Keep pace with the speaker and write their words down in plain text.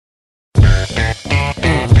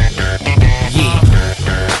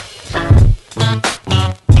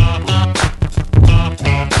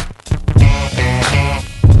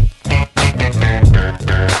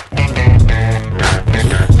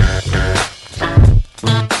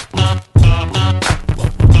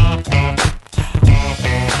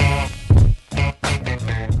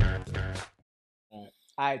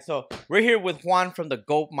All right, so we're here with Juan from the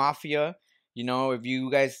Goat Mafia. You know, if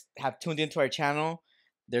you guys have tuned into our channel,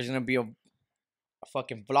 there's gonna be a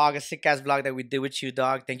fucking vlog, a sick ass vlog that we did with you,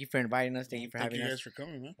 dog. Thank you for inviting us. Thank you for Thank having you us. guys for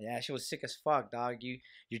coming, man. Yeah, she was sick as fuck, dog.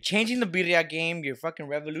 You're changing the birria game. You're fucking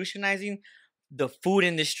revolutionizing the food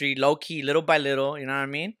industry, low key, little by little. You know what I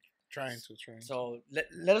mean? Trying to. So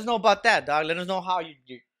let us know about that, dog. Let us know how you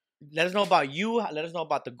let us know about you. Let us know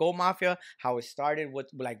about the Goat Mafia, how it started.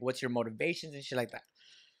 What's your motivations and shit like that.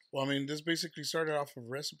 Well, I mean, this basically started off of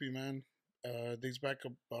recipe, man. Dates back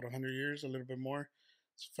about 100 years, a little bit more.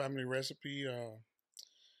 It's a family recipe.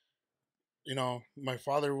 You know, my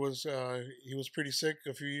father was he was pretty sick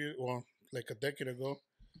a few years, well, like a decade ago,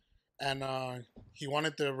 and he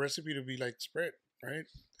wanted the recipe to be like spread, right?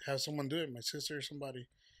 Have someone do it, my sister or somebody.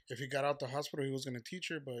 If he got out the hospital, he was gonna teach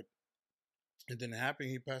her, but it didn't happen.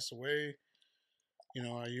 He passed away. You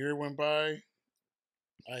know, a year went by.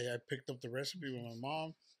 I picked up the recipe with my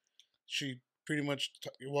mom. She pretty much,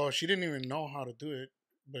 well, she didn't even know how to do it,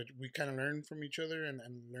 but we kind of learned from each other and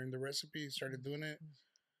learned the recipe, started doing it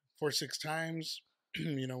 4 6 times.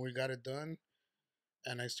 You know, we got it done.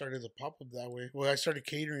 And I started the pop up that way. Well, I started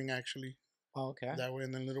catering actually Oh, okay. that way.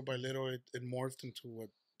 And then little by little, it morphed into what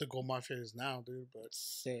the Gold Mafia is now, dude. But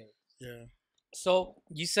Sick. yeah. So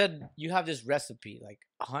you said you have this recipe, like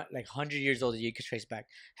 100 years old that you could trace back.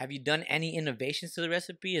 Have you done any innovations to the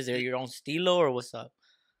recipe? Is there your own stilo or what's up?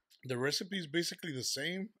 The recipe is basically the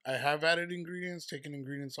same. I have added ingredients, taken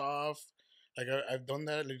ingredients off. Like I've done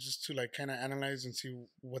that, like just to like kind of analyze and see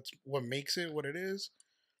what makes it what it is.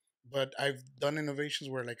 But I've done innovations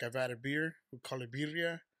where like I've added beer. We call it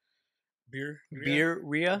birria.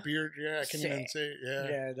 Birria? Beer. Yeah, I can't even say it. Yeah.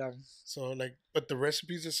 Yeah, dog. So like, but the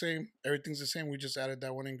recipe's the same. Everything's the same. We just added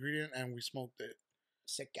that one ingredient and we smoked it.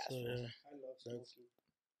 Sick ass. So, yeah. I love That's-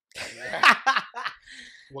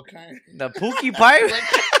 What kind? The Pookie pipe?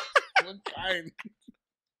 What kind?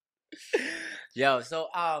 Yo, so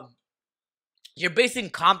you're based in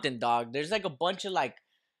Compton, dog. There's like a bunch of like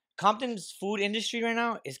Compton's food industry right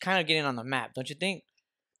now is kind of getting on the map, don't you think?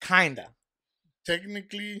 Kinda.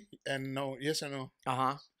 Technically, and no. Yes, I know.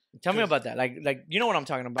 Uh-huh. Tell me about that. Like you know what I'm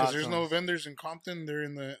talking about. Because there's no vendors in Compton. They're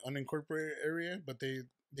in the unincorporated area, but they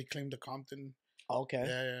claim the Compton. Okay.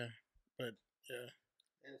 Yeah. But yeah.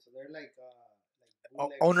 And so they're like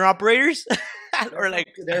Owner operators? Or like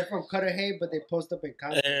they're from Cudahy, but they post up in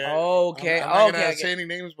Compton. okay. I'm not Okay. gonna say any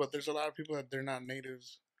names, but there's a lot of people that they're not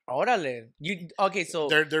natives. Orale. Okay, so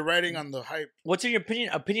They're riding on the hype. what's your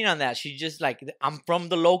opinion on that? She just like I'm from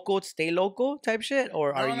the local, stay local type shit,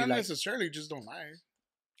 or are No, you not like? necessarily. Just don't lie.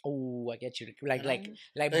 Oh, I get you. Like You know? like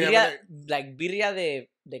Yeah, birria, but like birria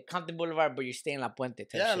de Compton Boulevard, but you're staying La Puente. Type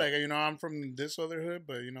Yeah, shit. like you know, I'm from this other hood,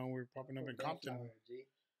 but you know, we're popping up in Compton.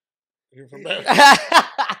 You're from Damn,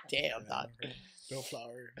 Yeah, dog.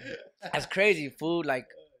 Bellflower. That's crazy. Food, like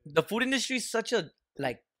the food industry is such a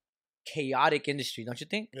like chaotic industry, don't you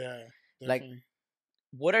think? Yeah, Like, definitely.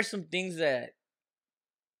 what are some things that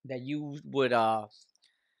you would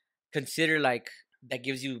consider like that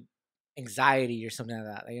gives you anxiety or something like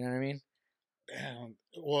that? Like, you know what I mean? Damn.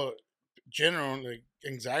 Well, general like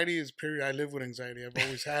anxiety is period. I live with anxiety. I've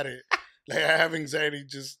always had it. Like I have anxiety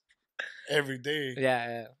just every day.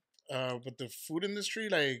 Yeah. But the food industry,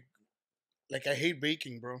 like I hate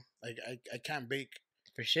baking, bro. Like I can't bake.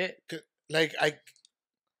 For shit. Like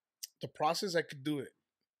the process I could do it.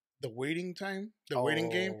 The waiting time, the waiting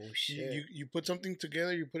game. Oh, shit. You put something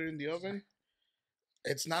together, you put it in the oven.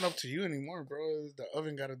 It's not up to you anymore, bro. The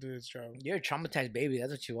oven got to do its job. You're a traumatized baby.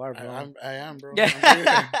 That's what you are, bro. I am, bro. Yeah.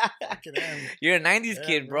 Fucking am. You're a '90s Yeah,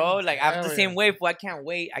 kid, bro. Like I'm Hell the same yeah. way. Fool. I can't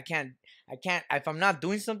wait. I can't. If I'm not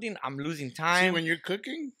doing something, I'm losing time. See, when you're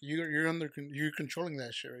cooking, you're controlling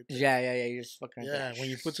that shit right there. Yeah. You're just fucking. Yeah, when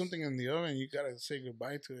you put something in the oven, you gotta say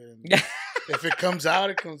goodbye to it. And if it comes out,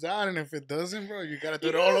 it comes out, and if it doesn't, bro, you gotta do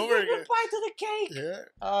it all over again. Goodbye to the cake. Yeah.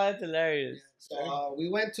 Oh, that's hilarious. So we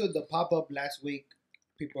went to the pop up last week.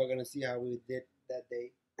 People are gonna see how we did that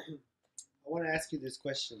day. I want to ask you this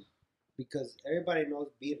question because everybody knows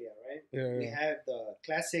birria, right? Yeah. We have the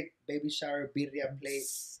classic baby shower birria plate.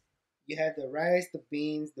 You have the rice, the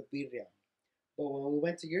beans, the birria. But when we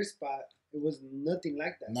went to your spot, it was nothing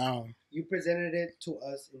like that. No. You presented it to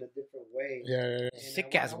us in a different way. Yeah. And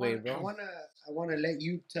Sick ass way, bro. I wanna let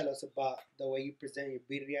you tell us about the way you present your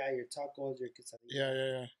birria, your tacos, your quesadilla.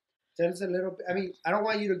 Yeah. Tell us a little bit. I mean, I don't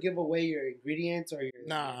want you to give away your ingredients or your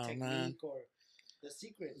technique man. or the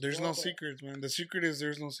secrets. There's no secrets, man. The secret is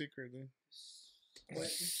there's no secret, dude. But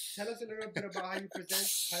tell us a little bit about how you present,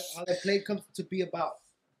 how the plate comes to be about.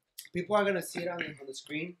 People are gonna see it on the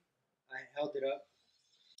screen. I held it up.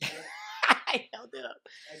 I held it up.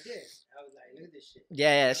 I did. I was like, look at this shit.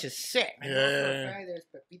 Yeah, that's just sick. I know for a fact there's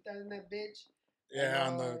pepita in that bitch. Yeah,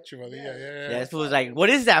 on the chivadilla. Yeah. This fool was like, what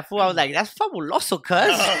is that, fool? I was like, that's fabuloso,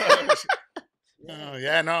 cuz.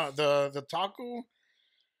 The taco.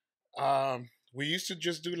 We used to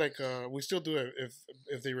just do like we still do it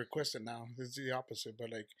if they request it now. It's the opposite, but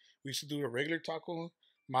like we used to do a regular taco.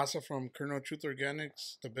 Masa from Colonel Truth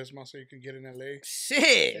Organics, the best masa you can get in LA.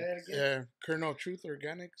 Sick. Yeah, Colonel Truth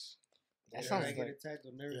Organics.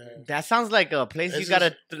 That sounds like a place you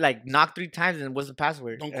gotta like knock 3 times and what's the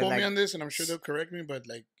password? Don't quote me on this, and I'm sure they'll correct me, but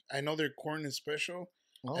like I know their corn is special,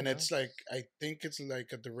 and it's like I think it's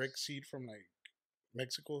like a direct seed from like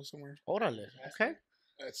Mexico somewhere. Orale. Okay.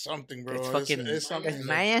 It's something, bro. It's fucking. It's something. It's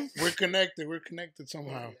man. We're connected. We're connected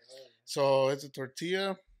somehow. So it's a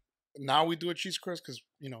tortilla. Now we do a cheese crust because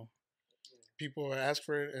people ask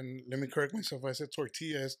for it, and let me correct myself. I said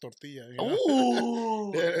tortilla. It's tortilla. You know?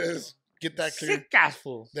 Ooh. Yes. Get that clear. Sick ass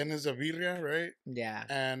fool. Then there's a birria, right? Yeah.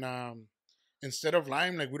 And instead of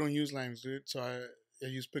lime, like we don't use limes, dude. So I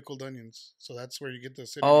use pickled onions. So that's where you get the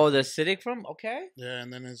acidity. Oh, the acidic from? Okay. Yeah,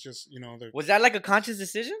 and then it's just Was that like a conscious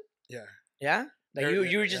decision? Yeah. Yeah. Like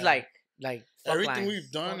you were just like fuck everything lines.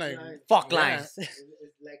 we've done, like fuck lines. It's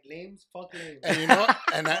like lames, fuck lames.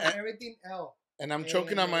 And everything L. And I'm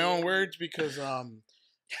choking on my own words because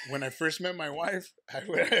when I first met my wife,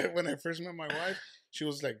 she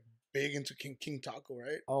was like big into King Taco,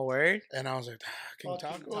 right? Oh, word. And I was like, King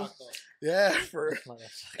Taco. Yeah,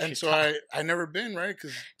 and so I never been, right?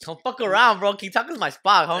 Cause don't fuck around, bro. King Taco's my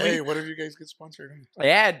spot, homie. Hey, what if you guys get sponsored?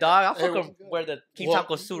 Yeah, dog. I'll fucking wear the King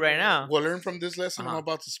Taco suit right now. We'll learn from this lesson I'm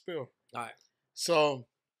about to spill. All right. So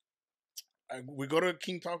we go to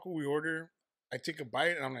King Taco, we order. I take a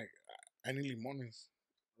bite, and I'm like, I need limones,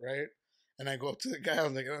 right? And I go up to the guy, I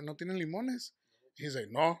was like, ¿No tienen limones? He's like,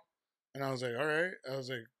 no. And I was like, all right. I was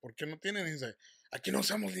like, ¿por qué no tienen? He's like, aquí no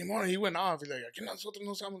usamos limón. He went off. He's like, aquí nosotros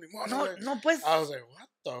no usamos limón. No, pues. I was like, what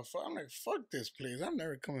the fuck? I'm like, fuck this place. I'm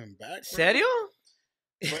never coming back. Bro. Serio?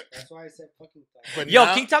 But that's why I said fucking taco. But yo,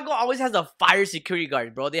 now, King Taco always has a fire security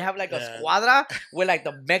guard, bro. They have like a squadra with like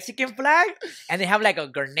the Mexican flag, and they have like a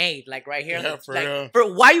grenade, like right here. Yeah, for like, real.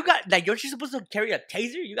 Bro, why you got like? Aren't you supposed to carry a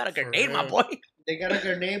taser? You got a grenade, my boy. They got a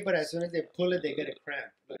grenade, but as soon as they pull it, they get a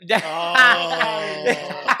cramp. Oh.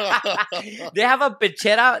 They have a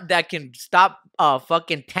pechera that can stop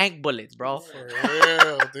fucking tank bullets, bro. For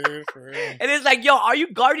real, dude. For real. And it's like, yo, are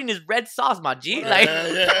you guarding this red sauce, my G? Like,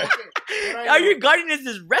 are you guarding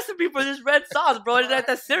this recipe for this red sauce, bro? It's not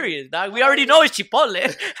that serious, dog. We already know it's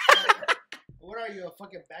chipotle. What are you, a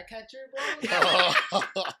fucking back catcher, bro?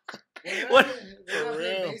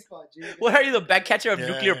 What are you, the back catcher of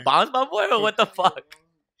nuclear bombs, my boy? Or what the fuck?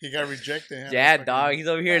 He got rejected. Yeah, dog. He's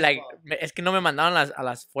over here like, es que no me mandaron a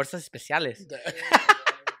las fuerzas especiales.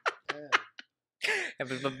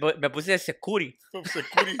 Me puse security.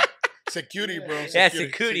 Security, bro. Yeah,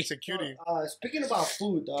 security. Speaking about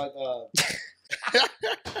food, dog.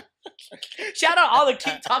 Shout out all the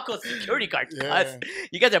King Taco security guards. Yeah.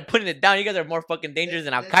 You guys are putting it down. You guys are more fucking dangerous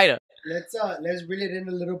than Al Qaeda. Let's reel it in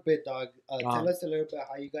a little bit, dog. Tell us a little bit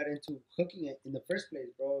how you got into cooking it in the first place,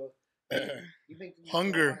 bro.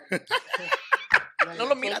 Hunger. No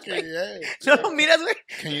lo miras, güey. No lo miras,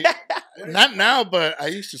 güey. Not now, but I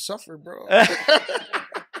used to suffer, bro.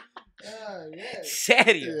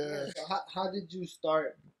 Serio. Yeah. So how did you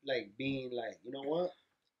start, like, being like, you know what?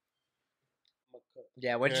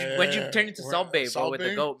 Yeah, when'd you turn into Salt Bae, bro, with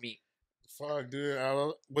the goat meat? Fuck, dude.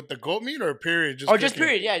 With the goat meat or period? Just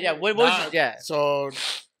period, yeah. What was it? Yeah. So,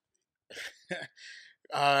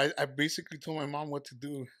 I basically told my mom what to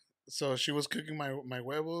do. So she was cooking my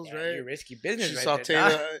huevos, right? You're risky business,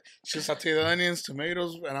 she sauteed the onions,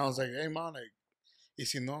 tomatoes, and I was like, "Hey, mom, like, y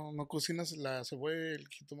si no cocinas la cebolla, el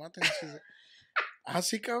jitomate?" And she's like, "Ah,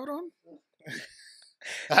 sí, cabrón."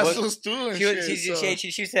 That's so stupid.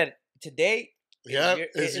 She said, "Today, yeah,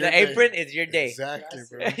 the apron is your day. Exactly,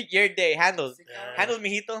 bro. Your day. Handles,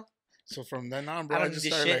 mijito." So from then on, bro, I just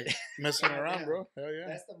started like messing around, bro. Hell yeah.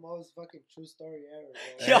 That's the most fucking true story ever,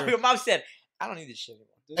 bro. Yo, your mom said, "I don't need this shit anymore."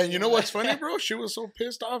 And you know what's funny, bro? She was so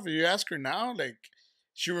pissed off. If you ask her now, like,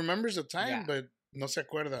 she remembers the time, but no se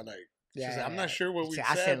acuerda. Like, She's like, I'm not sure what we Se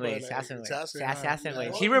said, hacen, but güey. like, Se hacen, it's güey. hacen, Se huh? hacen, Yeah.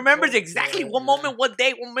 güey. She remembers exactly Yeah, what yeah. moment, what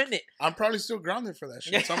day, what minute. I'm probably still grounded for that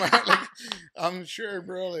shit. So like, I'm sure,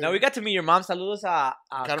 bro. Like, No, we got to meet your mom. Saludos a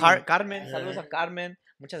Carmen. Carmen. Yeah. Saludos a Carmen.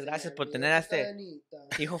 Muchas gracias por tener a este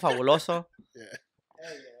Cadenita. hijo fabuloso. yeah,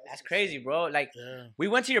 Hell yeah, That's crazy, bro. Like, yeah. we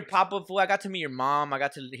went to your pop-up food. I got to meet your mom. I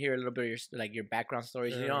got to hear a little bit of your background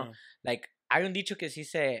stories. Yeah. You know, like, hay un dicho que sí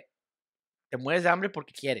se te mueres de hambre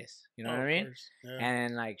porque quieres. You know Oh, what I of mean? course. Yeah.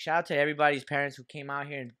 And like, shout out to everybody's parents who came out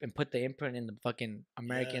here and put the imprint in the fucking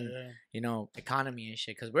American, yeah. you know, economy and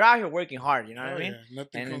shit. Because we're out here working hard. You know what Oh, I mean? yeah.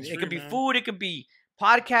 Nothing And comes it free, could be man. food, it could be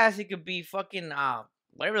podcasts, it could be fucking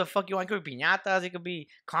whatever the fuck you want. It could be piñatas, it could be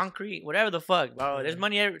concrete, whatever the fuck, bro. Yeah. There's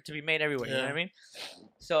money to be made everywhere. You know what I Yeah. mean?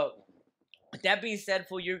 So, with that being said,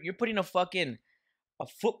 fool, you're putting a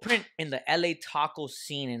footprint in the LA taco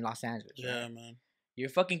scene in Los Angeles. Yeah, right? man. You're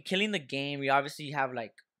fucking killing the game. You obviously have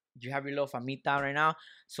you have your little famita right now.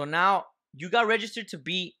 So now you got registered to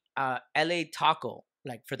be LA Taco,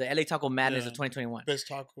 like for the LA Taco Madness of Yeah. 2021. Best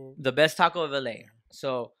taco. The best taco of LA.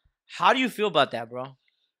 So how do you feel about that, bro?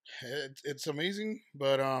 It's amazing,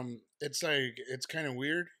 but it's like it's kind of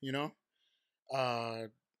weird, you know.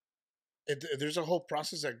 There's a whole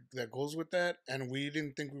process that goes with that, and we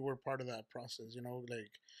didn't think we were part of that process, you know.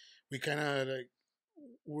 Like we kind of like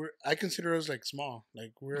I consider us like small,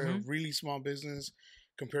 like we're a really small business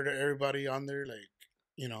compared to everybody on there. Like,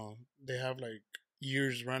 you know, they have like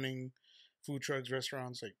years running food trucks,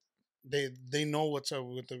 restaurants. Like they know what's up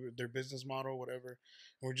with their business model, whatever.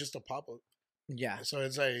 And we're just a pop up. Yeah. So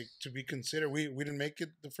it's like to be considered. We didn't make it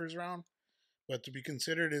the first round, but to be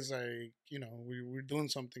considered is like, you know, we're doing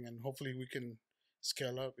something, and hopefully we can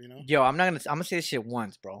scale up. You know. Yo, I'm gonna say this shit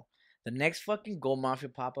once, bro. The next fucking Go Mafia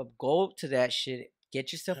pop up, go to that shit.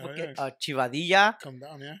 Get yourself a chivadilla. Come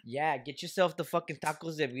down, yeah. Yeah, get yourself the fucking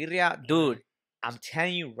tacos de birria, dude. I'm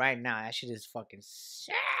telling you right now, that shit is fucking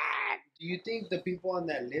sick. Do you think the people on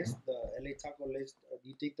that list, the LA Taco list, do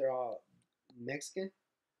you think they're all Mexican?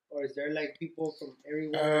 Or is there like people from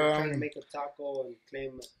everywhere trying to make a taco and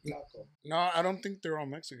claim a taco? No, I don't think they're all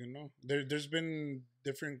Mexican. No, there's been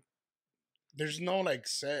different. There's no like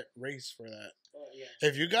set race for that. Oh, yeah.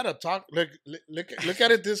 If you got to talk, look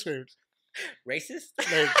at it this way. Racist? Like,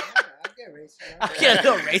 Yeah, I get racist. I can't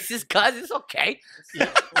go racist, cuz it's okay.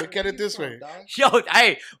 look at it this way. Yo,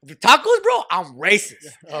 hey, tacos, bro, I'm racist.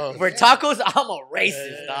 Oh, For Yeah. tacos, I'm a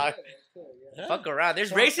racist, Yeah. dog. yeah. Fuck around.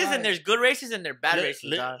 There's So, racists and there's good racists and there's bad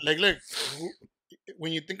racists, dog. Look,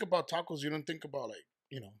 when you think about tacos, you don't think about like,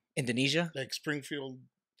 you know, Indonesia, like Springfield,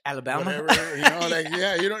 Alabama. whatever. You know, like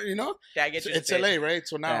yeah, you know. Yeah, I get you. It's LA, right?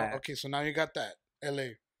 So now, Yeah. okay, so now you got that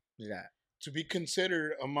LA Yeah. to be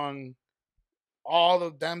considered among all the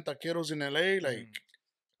damn taqueros in LA. Like,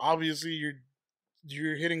 obviously,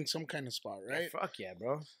 you're hitting some kind of spot, right? Fuck yeah,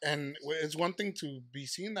 bro. And it's one thing to be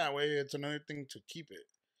seen that way. It's another thing to keep it.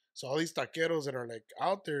 So all these taqueros that are like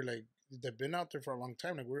out there, like they've been out there for a long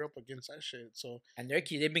time. Like we're up against that shit. So And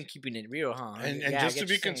they've been keeping it real, huh? and Yeah, I just get to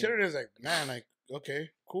be you saying. considered as like, man, like okay,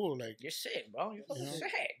 cool, like You're sick, bro. You're fucking Yeah.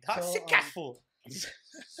 sick. Dog, So, sick ass fool.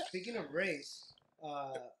 Speaking of race,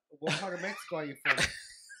 what part of Mexico are you from?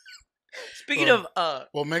 Speaking Well, of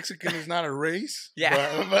well, Mexican is not a race.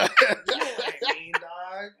 Yeah. but You know what I mean,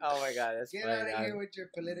 dog. oh my god, that's Get funny, out of dog. here with your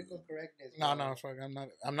political correctness. no, bro. no, fuck,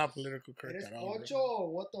 I'm not political correct ¿Eres at all. pocho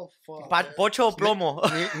or what the fuck? Pocho o plomo.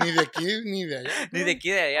 Ni de aquí ni de allá. Ni bro. de aquí,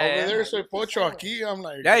 yeah, Over yeah. there soy pocho. Aquí I'm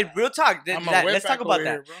like, Yeah, real talk. I'm a Let's talk wetback about over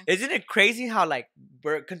that. here, bro. Isn't it crazy how like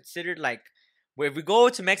we're considered like where if we go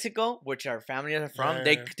to Mexico, which our families are from, Yeah,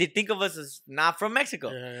 they yeah. they think of us as not from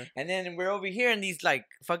Mexico, Yeah, and then we're over here in these like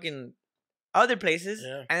fucking other places,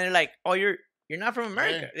 Yeah. and they're like, oh, you're not from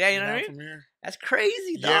America, yeah, you know what I not mean? From here. That's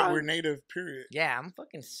crazy, dog. Yeah, we're native. Period. Yeah, I'm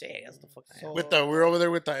fucking sick. That's the fuck I am. So- We're over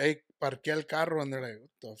there with the parque el carro, and they're like, what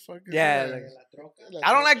the fuck? Is Yeah, that? like- La troca.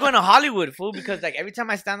 I don't like going to Hollywood, fool, because like every time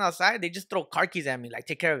I stand outside, they just throw car keys at me, like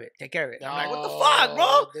take care of it, take care of it. I'm like, what the fuck, bro?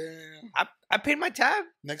 Oh, damn. I paid my tab.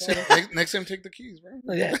 Next time, take the keys,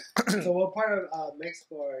 bro. Yeah. So what part of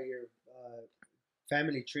Mexico are your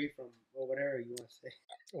family tree from, or whatever you want to say?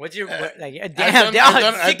 What's your Uh, like? I've Damn,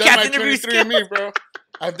 done sick cats interview skill. me, bro.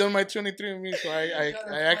 I've done my 23andMe, so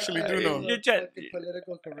I actually do know. You're trying-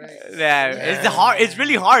 Political correct. Yeah, it's hard. It's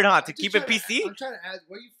really hard, huh, to keep it PC. I'm trying to ask,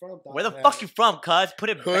 where you from, dog? Where the fuck you from, cuz? Put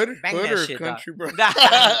it Hood, bang hood that or shit, country, bro? dog.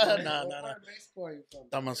 Nah, What nah, nah. part of Mexico are you from?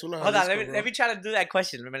 Tamazula, Hold on, Jalisco, bro. let me try to do that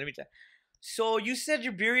question. Let me try. So you said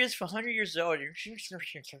your BIRRIA is for 100 years old.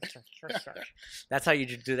 That's how you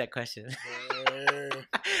do that question.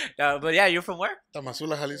 Yeah. But yeah, you're from where?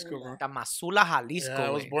 Tamazula, Jalisco, bro. Tamazula, Jalisco. Yeah, I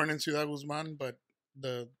was güey. born in Ciudad Guzman, but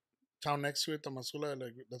the town next to it, Tamazula,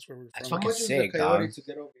 like that's where we're That's from. How fucking much is sick, the coyote dog. to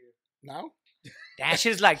get over here? now. That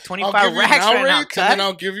shit's like I'll 25 give you racks now right now, rates, and then cut.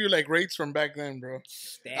 I'll give you like rates from back then, bro.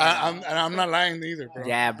 Damn. I'm not lying either, bro.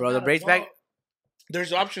 Yeah, bro. The race back.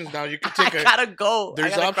 There's options now. You can I take a. gotta go. I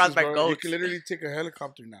There's gotta cross options, my bro. You goats. can literally take a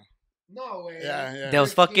helicopter now. No way. Yeah. Those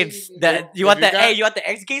You're fucking kidding me, that bro. you want If you the got- you want the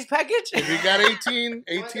X Games package? If you got 18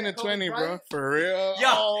 that and Kobe 20, bro, Bryant? for real. Yo,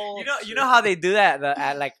 Oh, you know how they do that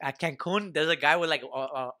at like at Cancun. There's a guy with like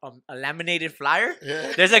a laminated flyer.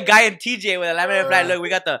 Yeah. There's a guy in TJ with a laminated flyer. Look,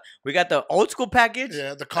 we got the old school package.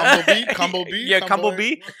 Yeah, the combo B, combo B. Yeah, combo A.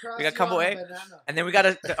 B. We'll cross We got you combo on A. banana. And then we got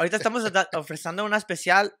ahorita estamos ofreciendo una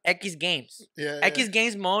especial X Games. Yeah. X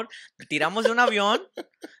Games mode. Te tiramos de un avión.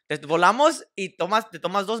 Te volamos y te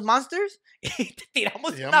tomas dos monsters y te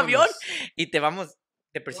tiramos de un avión y te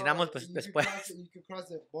persinamos Bro, pues you después. You can cross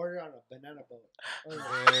the border on a banana boat. Or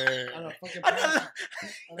Yeah. on a fucking On a- parasol.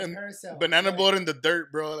 On a And carousel. Banana boat in the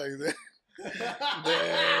dirt, bro. Like that.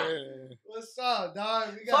 Yeah. What's up,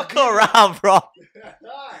 dog? We got Fuck around, bro.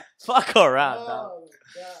 Dog. Fuck around, dog. Oh,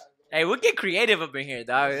 God. Hey, we'll get creative up in here,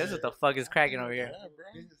 dog. That's what the fuck is cracking over here. Yeah, bro.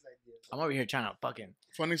 Business ideas. I'm over here trying to fucking.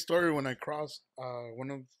 Funny story, when I crossed, one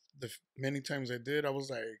of the many times I did, I was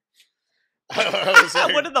like, I was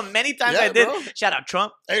like, One of the many times Yeah, I did. bro. Shout out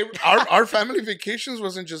Trump. hey, our family vacations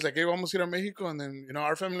wasn't just like, hey, vamos a ir a Mexico. And then,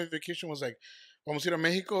 our family vacation was like, vamos a ir a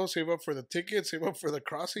Mexico, save up for the ticket, save up for the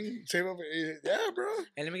crossing, save up. Yeah, bro.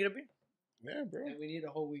 Hey, let me get a beer. Yeah, bro. And we need a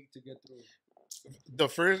whole week to get through.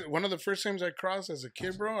 One of the first times I crossed as a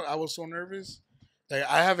kid, bro, I was so nervous. Like,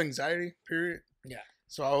 I have anxiety, period. Yeah.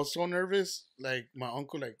 So I was so nervous. Like, my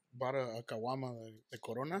uncle, like, bought a caguama, the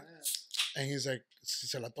Corona. And he's like, si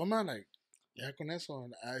se la toma, like, ya con eso.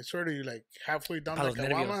 And I swear to you, like, halfway down Pa the los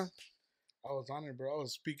caguama, nervios. I was on it, bro. I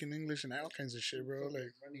was speaking English and all kinds of shit, bro.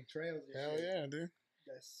 Like, Running trails. and hell shit. yeah, dude.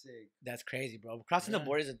 That's sick. That's crazy, bro. Crossing the Yeah.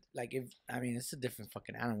 borders, like, it's a different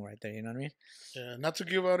fucking animal right there. You know what I mean? Yeah, not to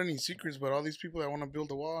give out any secrets, but all these people that want to build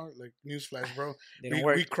a wall, like, newsflash, bro. They don't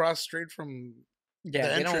work. We cross straight from Yeah,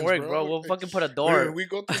 the they don't entrance, work, bro. bro. We'll Like, fucking put a door. We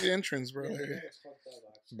go through the entrance, bro. Yeah, Like, it's fucked up,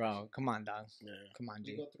 actually. Bro, come on, dog. yeah. Come on,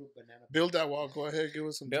 We G. go through banana. Build that wall. Go ahead, give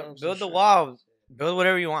us some Build, jobs build and the shit. wall. Build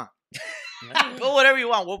whatever you want. Yeah. Build whatever you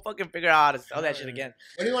want. We'll fucking figure out how to sell that shit Yeah. again.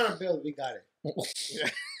 What do you want to build? We got it.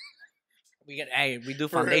 We do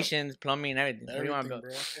For real. foundations, plumbing, everything. What do you want to Everything,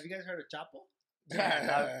 build? Have you guys heard of Chapo?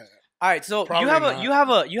 bro. All right, so Probably you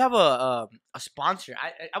have a sponsor.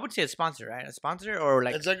 I would say a sponsor, right? A sponsor or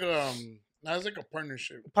like It's like it's like a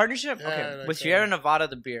partnership, partnership. Yeah, Okay, like with Sierra a Nevada,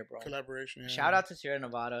 the beer, bro. collaboration. Yeah. Shout out to Sierra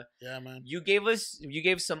Nevada. Yeah, man. You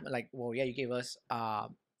gave some like, well, yeah, you gave us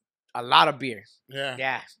a lot of beer. Yeah.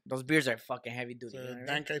 Yeah, those beers are fucking heavy duty. The You know what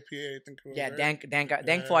I mean? Dank IPA, I think it was. Yeah, right?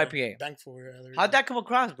 Dankful IPA. Dankful, yeah. there you How'd go. that come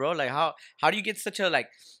across, bro? Like how do you get such a like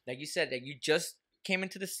you said that you just came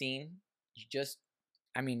into the scene, you just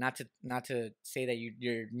I mean not to say that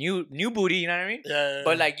you're new booty, you know what I mean? Yeah.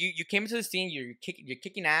 But like you came into the scene, you're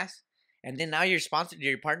kicking ass, and then now you're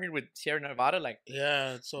partnered with Sierra Nevada, like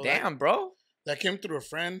Yeah. So damn, bro. that came through a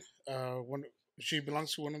friend. She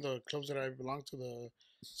belongs to one of the clubs that I belong to, the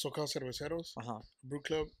SoCal Cerveceros Brew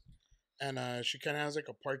Club, and she kind of has like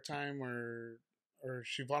a part time or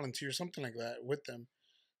she volunteers something like that with them.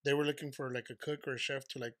 They were looking for like a cook or a chef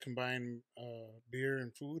to like combine beer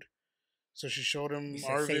and food. So she showed them He said,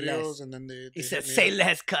 our "Say videos, less." and then they He hit said, me "Say up.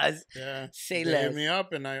 less, cuz Yeah, say they less." hit me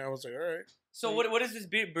up, and I was like, all right. So what is this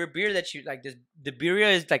beer that you like? This the BIRRIA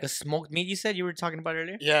is like a smoked meat. You said you were talking about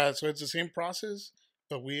earlier. Yeah, so it's the same process,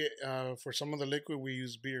 but we for some of the liquid we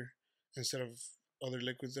use beer instead of other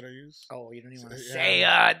liquids that I use. Oh, you don't even want to Yeah.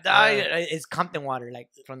 say it's Compton water, like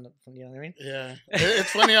from you know what I mean? Yeah,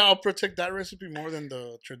 it's funny. I'll protect that recipe more than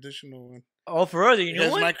the traditional one. Oh, for real? You know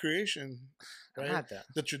It's what? my creation, I right? had that.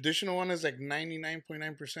 The traditional one is like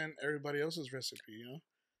 99.9% everybody else's recipe. You know,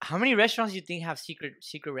 How many restaurants do you think have secret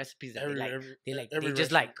recipes that they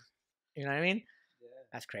just like, you know what I mean? Yeah.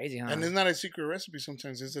 That's crazy, huh? and it's not a secret recipe.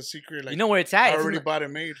 Sometimes it's a secret. Like you know where it's I at? It's in already the- bought it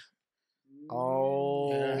made.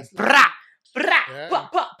 Oh, Yeah. brah, brah, Yeah.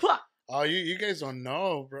 pwah, pwah, pwah. Oh, you guys don't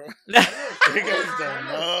know, bro. You guys don't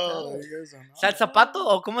know. You guys don't know. Salsa pato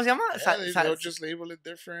o cómo se llama? Yeah, they'll just label it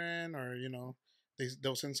different, or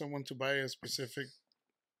they'll send someone to buy a specific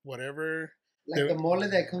whatever. Like the mole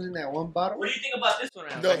that comes in that one bottle. What do you think about this one?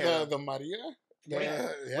 Right now? The Maria. What do you-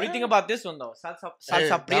 Yeah. What do you think about this one though? Salsa Hey,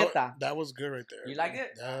 prieta. that was good right there. You bro. like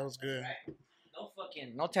it? That was good.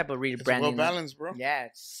 No type of It's rebranding. well balanced, bro. Yeah,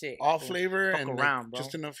 it's sick. All Fuck flavor and around, bro.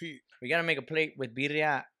 just enough heat. We gotta make a plate with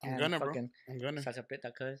birria I'm and gonna, bro. fucking I'm gonna. salsa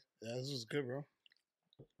prieta, cuz. Yeah, this was good, bro.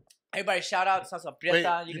 Everybody shout out salsa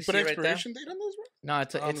prieta. Wait, you you can put see it right there. expiration date on this, bro? No,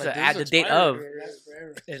 it's I'm it's like, this at is the date expired, of. bro. It lasts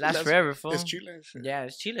forever. It lasts forever, fool. It's Chile and shit. Yeah,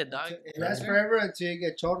 it's Chile, dog. It lasts forever until you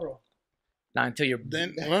get chorro. Not until you're.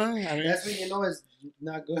 Then, well, I mean, That's when you know it's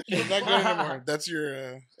not good. it's not good anymore. That's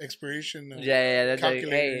your expiration. Yeah. That's like,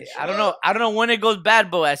 calculator hey, and shit. I don't know. I don't know when it goes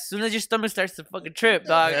bad, but as soon as your stomach starts to fucking trip,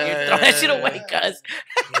 dog, you throw that shit away, cuz.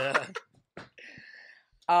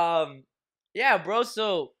 Yeah. Yeah, bro.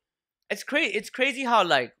 So it's crazy. It's crazy how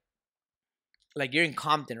like you're in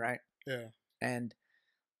Compton, right? Yeah. And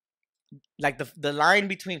like the line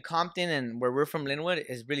between Compton and where we're from, Linwood,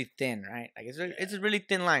 is really thin, right? Like it's a really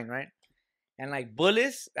thin line, right? And like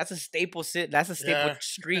Bullis, that's a staple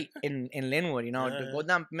street in Linwood, you know. Yeah. Go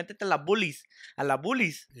down, métete a la Bullis.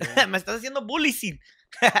 Yeah. Me estás haciendo bullying.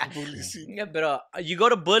 Bullying. Yeah, but you go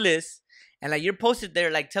to Bullis and like you're posted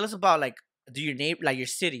there. Like, tell us about like your name, like your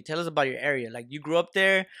city. Tell us about your area. Like, you grew up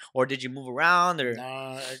there, or did you move around, or?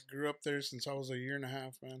 Nah, I grew up there since I was a year and a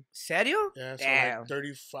half, man. Serio? Yeah, so Damn. like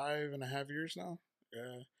 35 and a half years now.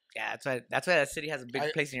 Yeah. Yeah, that's why that city has a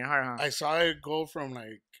big place in your heart, huh? I saw it go from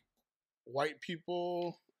like white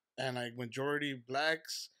people and like majority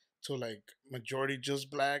blacks to like majority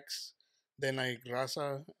just blacks, then like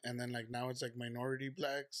raza, and then like now it's like minority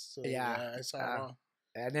blacks. So yeah, I saw it all.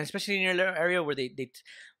 And then especially in your little area where they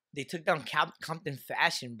took down Compton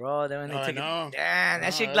fashion, bro. Then when they took it, damn,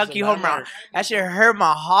 that shit lucky hurt my, that shit hurt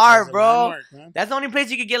my heart, bro. That's the only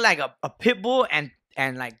place you could get like a pit bull and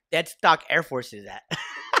like dead stock Air Forces at.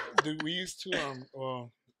 Dude, we used to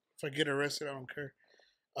well, if I get arrested, I don't care.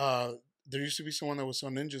 There used to be someone that was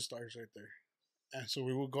selling ninja stars right there, and so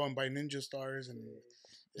we would go and buy ninja stars and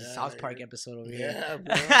South Park episode over here. Yeah,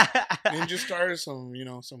 bro. Ninja stars, some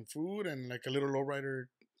food and like a little lowrider.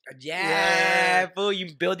 Yeah, fool.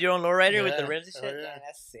 You build your own lowrider with the rims and shit. Yeah. Man,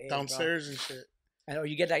 that's sick, downstairs, bro. And shit. I know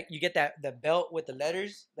you get that the belt with the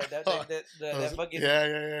letters, the fucking.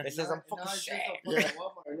 Yeah. It says I'm fucking sick.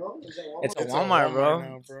 It's a Walmart, bro.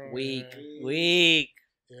 Now, bro. Weak.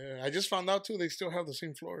 Yeah, I just found out too. They still have the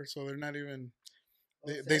same floor, so they're not even.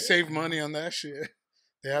 They save money on that shit.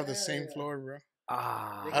 They have the same floor, bro.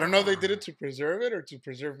 I don't know if they did it to preserve it or to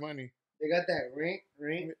preserve money. They got that ring.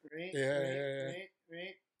 Yeah.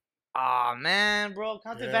 Aw, man, bro.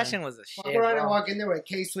 Compton fashion was a shit, Walk around bro. and walk in there with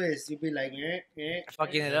K-Swiss. You'd be like,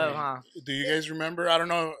 fucking it up, huh? Do you guys remember? I don't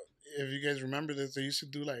know if you guys remember this. They used to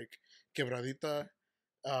do like quebradita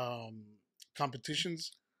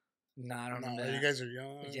competitions. No, I don't remember that. You guys are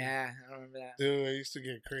young. Yeah, I don't remember that. Dude, I used to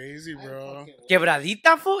get crazy, bro.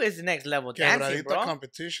 Quebradita, fool, is the next level. Dancing, Quebradita bro.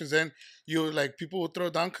 competitions. And people would throw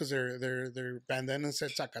down because their bandana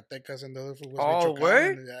said Zacatecas and the other fool was Oh, Michoacan.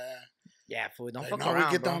 word? Yeah. Yeah, fool, don't Like, fuck now around,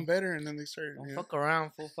 we get bro. down better, and then they start. Don't fuck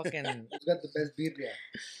around, fool. Fucking. Who's got the best birria?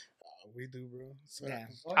 We do, bro. So, Yeah.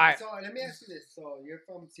 Okay, Alright. so let me ask you this. So you're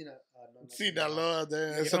from Sinaloa.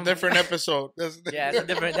 That's a different episode. Yeah,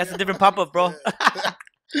 that's a different pop up, bro.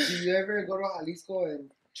 Do you ever go to Jalisco and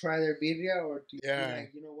try their birria, or do you feel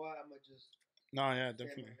like, you know what, I'm gonna just? No, yeah,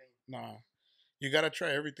 definitely. No, you gotta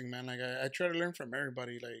try everything, man. Like I try to learn from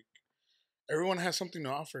everybody. Like everyone has something to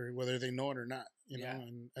offer, whether they know it or not. You know,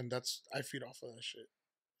 and that's I feed off of that shit.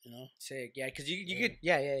 You know, Sick, yeah, because you get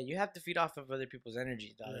you have to feed off of other people's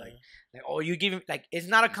energy, dog. Like you give like it's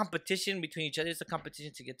not a competition between each other. It's a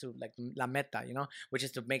competition to get to like la meta, you know, which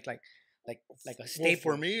is to make like a staple. Well,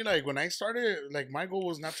 for me, like when I started, like my goal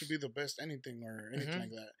was not to be the best anything or anything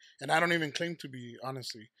like that, and I don't even claim to be.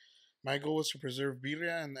 Honestly, my goal was to preserve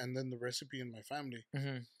birria and then the recipe in my family.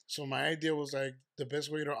 So my idea was like the best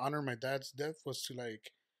way to honor my dad's death was to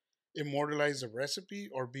like immortalize the recipe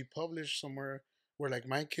or be published somewhere where like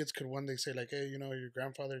my kids could one day say like, hey, you know, your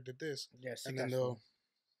grandfather did this, and then they'll,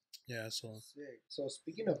 So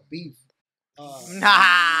speaking of beef,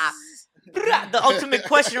 the ultimate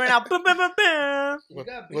question right now.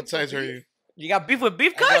 What size are you? You got beef with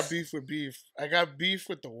beef, cuz? I got beef with beef. I got beef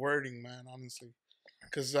with the wording, man. Honestly,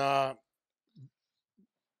 because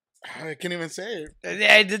I can't even say it.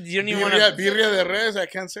 Yeah, you don't even want to. Birria de res. I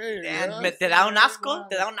can't say it. Yeah, te da un asco.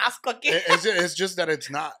 Te da un asco aquí. It's just that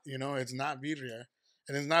it's not. You know, it's not birria,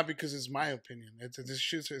 and it's not because it's my opinion. This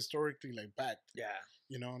shit's historically like backed. Yeah.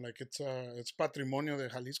 You know, like it's patrimonio de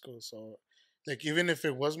Jalisco. So, like even if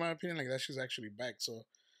it was my opinion, like that shit's actually backed. So,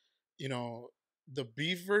 you know, the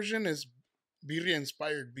beef version is birria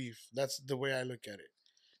inspired beef. That's the way I look at it.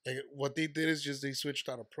 Like what they did is just they switched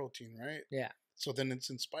out a protein, right? Yeah. So then it's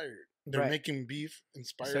inspired. They're making beef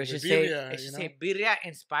inspired by birria. It should say birria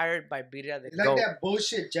inspired by birria. It's like that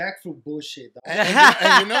bullshit jackfruit bullshit.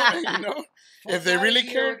 And you know, if they really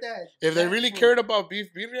cared about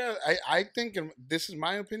beef birria, I think, and this is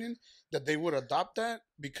my opinion, that they would adopt that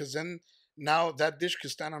because then now that dish could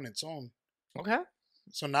stand on its own. Okay.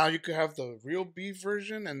 So now you could have the real beef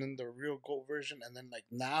version and then the real goat version, and then like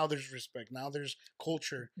now there's respect, now there's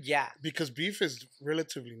culture. Yeah. Because beef is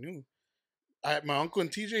relatively new. My uncle in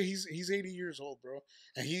TJ, he's 80 years old, bro,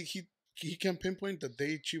 and he can pinpoint the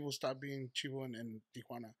day Chivo stopped being Chivo in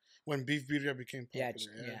Tijuana when beef birria became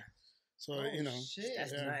popular. Yeah. So Oh, you know, shit.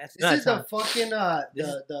 That's yeah. nuts. This is the Huh? fucking This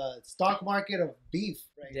is- the stock market of beef,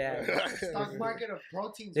 right? Yeah. here. Stock market of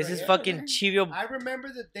proteins. This right is here. fucking Chivo. I remember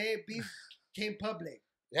the day beef came public.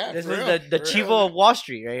 Yeah, This for was real, the for Chivo real. of Wall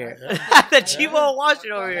Street right here. Yeah. The Chivo of Wall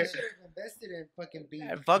Street over I here. should have invested in fucking beef.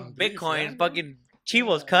 Yeah, fuck Beef, Bitcoin, yeah. fucking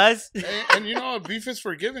Chivos, Yeah. cuz. And you know, beef is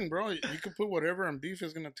forgiving, bro. You can put whatever on beef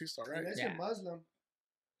is gonna taste alright. Unless Yeah. you're Muslim.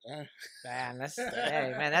 Yeah.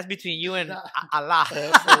 Man, that's between you and Nah. Allah. For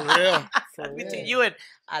real, for That's real. between you and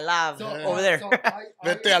Allah So, over there.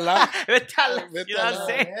 Vete Allah. Vete Allah. Vete You know what I'm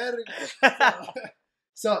Allah.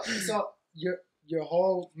 saying? So your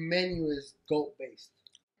whole menu is goat based.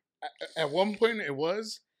 At one point it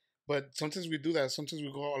was, but sometimes we do that. Sometimes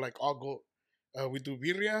we go like all goat. We do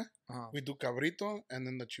birria, Uh-huh. we do cabrito, and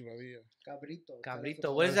then the chivadilla. Cabrito.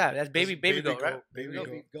 Cabrito, what is that? That's baby goat, right? Baby Baby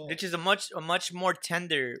goat. goat. Which is a much more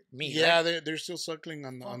tender meat. Yeah, right? they're still suckling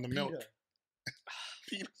on the milk.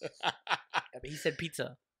 Pita. Yeah, but he said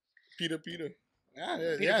pizza. Pita. Yeah,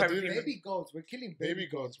 Pita yeah, pepper- dude. Baby goats. We're killing Baby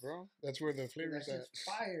goats, bro. That's where the flavor's That's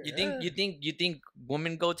at. fire. You think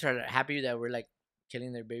women goats are happy that we're like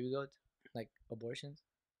killing their baby goats, like abortions?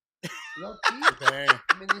 Low key. Dang.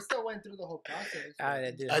 I mean, they still went through the whole process. Ah,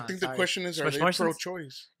 they did. I think the Sorry. question is, are Much they more sense?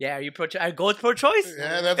 pro-choice? Yeah, are you pro? Are goats pro-choice?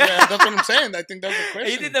 Yeah, that's what I'm saying. I think that's the And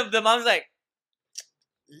question. you think the mom's like,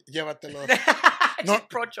 Llévatelo. she's No,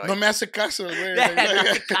 pro-choice. No me hace caso, güey. No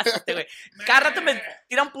hace caso este güey. Cada rato me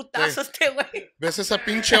tira un putazo este güey. ¿Ves esa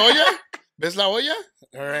pinche olla? ¿Ves la olla?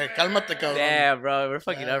 All right, cálmate, cabrón. Damn, bro, we're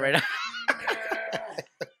fucking up right now.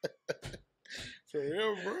 For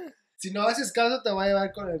real, bro. Si no haces caso, te va a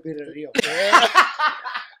llevar con el birrerío.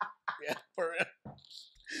 Yeah, for real.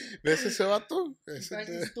 ¿Ves ese vato?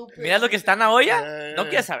 Mira lo que está en la olla. Yeah, No yeah.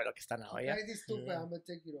 quieres saber lo que está en la olla. Stupid. I'm gonna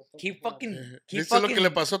take you to Keep fucking, keep ¿Viste lo que le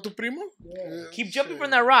fucking, pasó a tu primo? Yeah. keep jumping from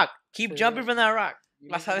that rock. Keep For jumping real. from that rock.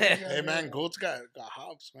 Vas a ver. Hey, man, goats got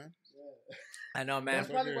hops, man. I know, man. That's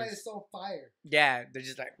probably why it's so fire. Yeah, they're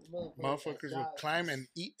just like, Motherfuckers will climb and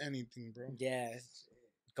eat anything, bro. yeah.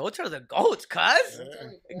 Goats are the goats, cuz.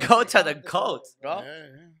 Yeah. Goats are the goats, bro. Yeah,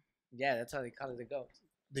 yeah. Yeah, that's how they call it the goats.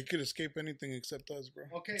 They could escape anything except us, bro.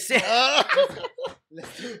 Okay, Shit.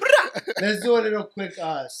 let's do a little quick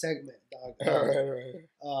segment, dog. All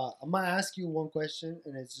right. I'm gonna ask you one question,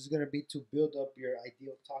 and it's just gonna be to build up your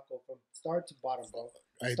ideal taco from start to bottom, bro.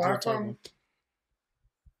 Start from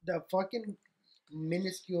the fucking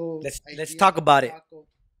minuscule. Let's ideal talk about it. taco.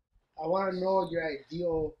 I want to know your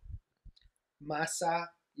ideal masa,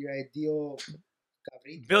 your ideal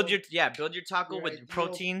cabrito. Build your taco Your with your ideal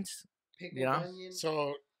proteins. pickled you know? onion.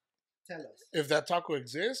 So, Tell us. if that taco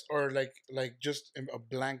exists, or like just a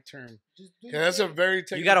blank term, Just do yeah, that's a very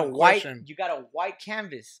technical You got a white, question. you got a white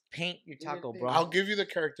canvas. Paint your Do your taco, thing. bro. I'll give you the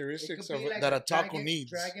It characteristics could of be like that a taco dragon,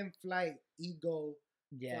 needs. Dragonflight, ego.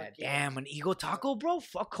 Yeah, Fuck yeah. damn, an eagle taco, bro.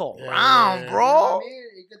 Fuck around, Yeah. You know bro. what I mean?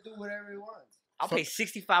 He could do whatever he wants. I'll pay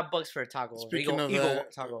 $65 for a taco. Speaking of eagle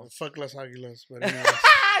that, taco. fuck las águilas. But anyways,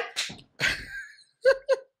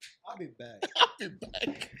 I'll be back. I'll be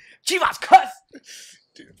back. Chivas, cuss.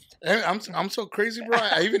 And I'm so crazy, bro.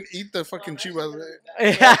 I even eat the fucking chivas.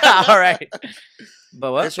 Yeah, all right. But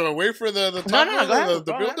Okay, what? so wait for the No, taco, no, go ahead.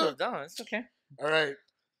 the build up. No, it's okay. All right.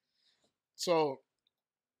 So,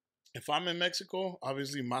 if I'm in Mexico,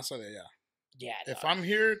 obviously masa de allá. Yeah. If I'm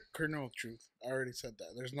here, kernel of truth. I already said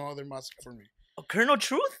that. There's no other masa for me. Kernel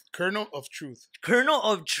Truth? Kernel of truth. Kernel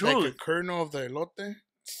of Like Truth. a kernel of the elote.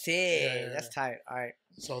 Sick. Yeah. That's tight. All right.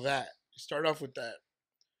 So that. Start off with that.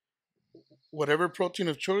 Whatever protein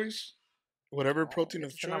of choice. Whatever protein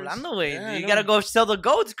of Están choice. hablando, güey. Yeah, I You know. gotta go sell the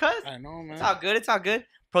goats, cuz. I know, man. It's all good. It's all good.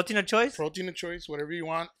 Protein of choice. Protein of choice, whatever you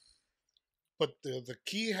want. But the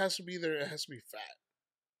key has to be there. It has to be fat.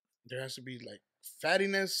 There has to be like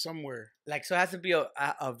fattiness somewhere. Like, so it has to be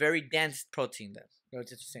a very dense protein, then. You know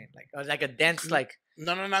what you're saying? Like a dense, like.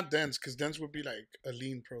 No, not dense, because dense would be like a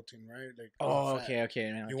lean protein, right? Like Oh, fat.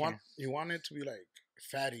 okay. No, You want it to be like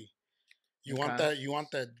fatty. You want Okay.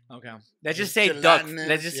 that. Okay. Let's just the say duck. gelatinous-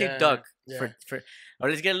 Let's just say yeah, duck. yeah. Or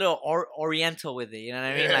let's get a little oriental with it. You know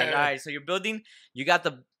what I mean? Like, Yeah. all right, so you're building, you got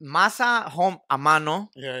the masa home a mano,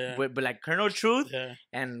 Yeah. with like kernel truth Yeah.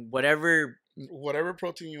 and whatever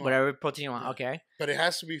Protein you want. whatever protein you want. Yeah. Okay. But it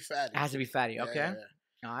has to be fatty. It has to be fatty. Yeah, Okay.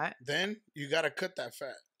 yeah. All right. Then you gotta cut that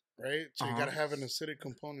fat, right? So you Uh-huh. gotta have an acidic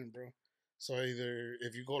component, bro. So either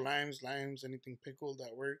if you go limes, anything pickled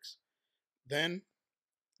that works. Then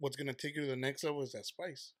what's gonna take you to the next level is that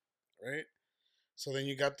spice, right? So then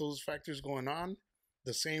you got those factors going on.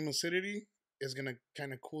 The same acidity is gonna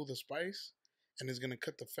kind of cool the spice, and it's gonna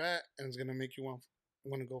cut the fat, and it's gonna make you want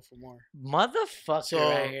to go for more. Motherfucker, So-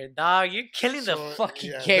 right here, dog. You're killing the So,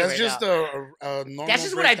 fucking yeah, game that's right just now. a normal. That's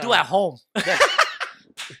just what I do breakdown. at home.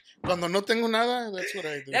 Cuando no tengo nada, that's what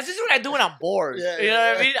I do. That's just what I do when I'm bored. Yeah, you know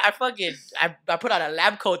what I yeah. mean? I put on a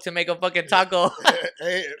lab coat to make a fucking taco.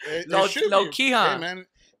 Hey, Low- it should low be. key, huh? Hey, man,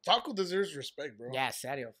 taco deserves respect, bro. Yeah,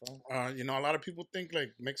 serio, fool. You know, a lot of people think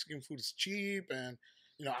like Mexican food is cheap, and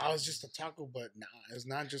you know, I was just a taco, but nah, it's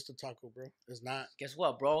not just a taco, bro. It's not. Guess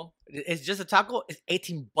what, bro? It's just a taco. It's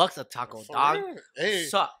 $18 a taco, For dog. real. Hey,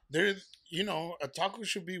 Suck. there's, you know, a taco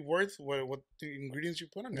should be worth what the ingredients you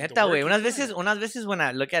put on it. the Neta, work güey. you Unas put veces when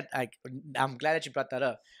I look at, like, I'm glad that you brought that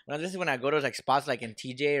up. Unas veces when I go to, like, spots, like, in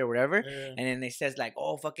TJ or whatever, in it. Yeah. and then it says, like,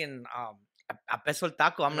 oh, fucking, a peso el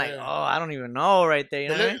taco. I'm like, Yeah. oh, I don't even know right there. You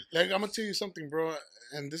know But what I mean? like, I'm gonna tell you something, bro,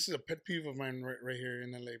 and this is a pet peeve of mine right here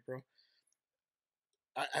in LA, bro.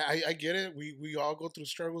 I get it. We all go through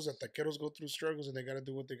struggles. The taqueros go through struggles, and they gotta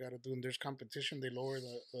do what they gotta do. And there's competition. They lower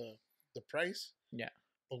the price. Yeah.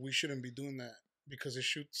 But we shouldn't be doing that because it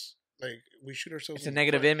shoots like we shoot ourselves. It's a in the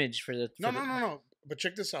negative foot. image for the. No. But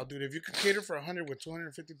check this out, dude. If you could cater for 100 with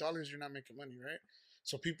 $250, you're not making money, right?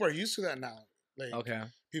 So people are used to that now. Like, Okay.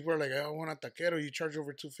 people are like, I want a taquero. You charge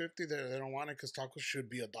over $250. They don't want it because tacos should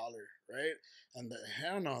be $1, right? And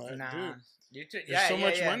hell no, Nah. dude. There's so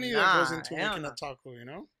much money that goes into hell making no. a taco, you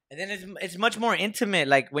know? And then it's much more intimate.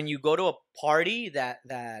 Like when you go to a party that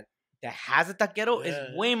has a taquero, Yeah,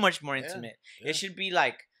 it's way much more yeah, intimate. yeah. It should be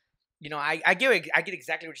like, you know, I get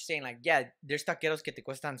exactly what you're saying. Like, yeah, there's taqueros que te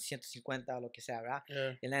cuestan 150 o lo que sea, ¿verdad?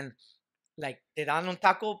 Yeah. And then like te dan un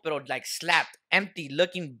taco, pero like slapped, empty,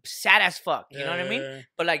 looking sad as fuck. You know what I mean? Yeah.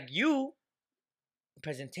 But like you,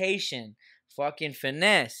 presentation, fucking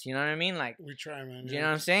finesse. You know what I mean? Like, We try, man. you know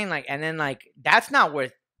what I'm saying? Like, and then like that's not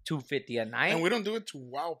worth $250 a night. And we don't do it to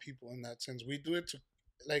wow people in that sense. We do it to,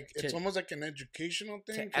 like, it's To- almost like an educational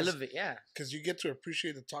thing. to elevate, yeah. Because you get to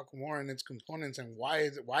appreciate the taco more and its components and why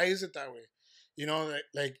is it that way? You know,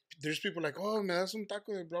 like there's people like, oh, me das un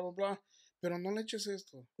taco de blah, blah, blah. Pero no le eches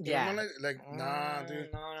esto. Pero Yeah. no like, nah, dude.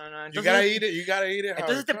 No. You gotta eat it. You gotta eat it. how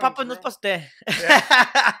Entonces it este comes, papa no es bro. pa' usted.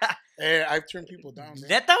 Hey, I've turned people down, bro.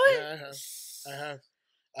 ¿Neta, güey? Yeah, I have.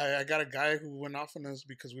 I got a guy who went off on us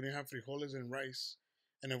because we didn't have frijoles and rice.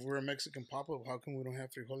 And if we're a Mexican pop-up, how come we don't have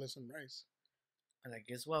frijoles and rice? I'm like,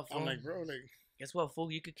 guess what, fool? I'm like, bro, like, Guess what,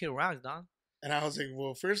 fool? You could kill rocks, dog. and I was like,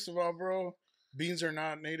 well, first of all, bro, beans are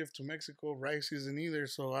not native to Mexico. Rice isn't either,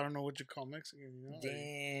 so I don't know what you call Mexican, you know? Like,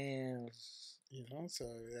 Damn. you know, so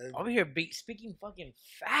Over here speaking fucking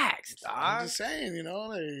facts, I'm dog. just saying, you know,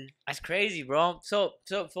 like, That's crazy, bro. So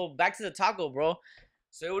back to the taco, bro.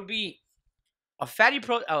 So it would be a fatty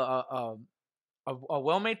a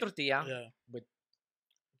well-made tortilla yeah. with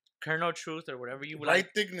kernel truth or whatever you would Right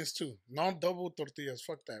like. thickness, too. No double tortillas.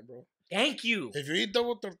 Fuck that, bro. Thank you. If you eat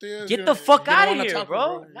double tortillas, Get you- the fuck you don't out of want a here, taco,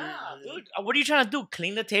 bro. You- Nah, you- dude. What are you trying to do?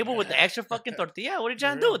 Clean the table with the extra fucking tortilla? What are you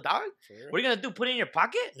trying to For do, dog? For real. What are you gonna do? Put it in your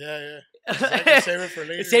pocket? Yeah. Exactly. Save it for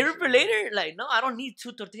later. Save it for later? Like, no, I don't need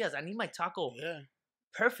 2 tortillas. I need my taco Yeah.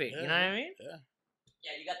 perfect. You know what I mean? Yeah.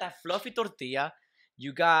 Yeah, you got that fluffy tortilla.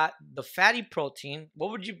 You got the fatty protein. What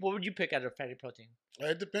would you pick as a fatty protein?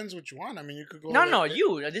 It depends what you want. I mean, you could go. No, like,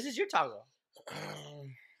 you. This is your taco.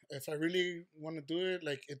 If I really want to do it,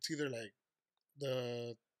 like, it's either like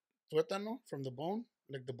the tuétano from the bone,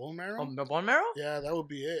 like the bone marrow. The bone marrow? Yeah, that would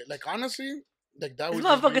be it. Like, honestly, like that This would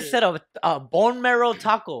just be motherfucker it. said a bone marrow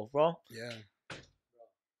taco, bro. Yeah,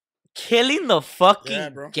 Killing the fucking Yeah,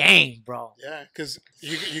 bro. game, bro. yeah, because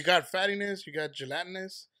you got fattiness, you got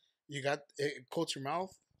gelatinous, you got it coats your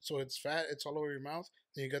mouth, so it's fat, it's all over your mouth.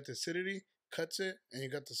 Then you got the acidity, cuts it, and you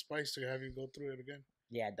got the spice to have you go through it again.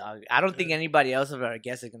 Yeah, dog. I don't think anybody else of our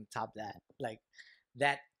guests is gonna top that. Like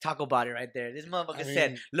that taco body right there. This motherfucker I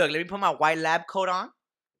said, mean- "Look, let me put my white lab coat on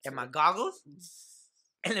and my goggles,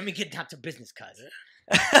 and let me get down to business, cuz."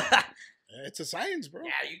 Yeah, it's a science, bro.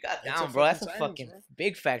 Yeah, you got It's down, a bro. That's a fucking science, fucking bro.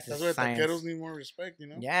 big fact. That's It's why science. taqueros need more respect, you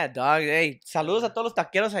know. Yeah, dog. Hey, saludos a todos los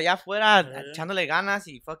taqueros allá afuera, Yeah, yeah. echándole ganas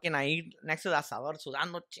y fucking ahí next to the asador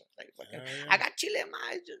sudando. Like, fucking, Yeah, yeah. I got chile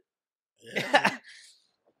más. Yeah,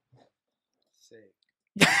 Sick.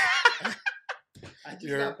 I just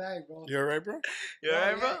You're- got back, bro. you alright, bro? You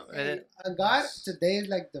alright, bro? Hey, God, today is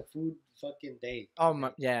like the food fucking day. Oh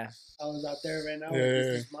my, yeah. I was out there right now Yeah, with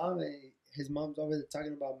yeah, his mom, and his mom's over there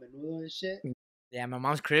talking about menudo and shit. Yeah, my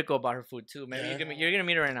mom's critical about her food too. Maybe Yeah. you're gonna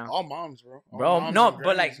meet her right now. All moms, bro. All Bro, moms no, and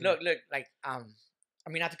but like, grannies, look, like, I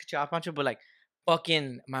mean, not to cut you off, Pancho, but like,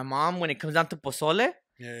 fucking, my mom, when it comes down to pozole,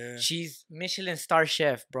 Yeah. she's Michelin star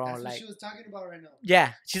chef, bro. That's what Like, she was talking about right now.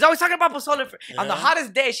 yeah, she's always talking about pozole. On the Yeah.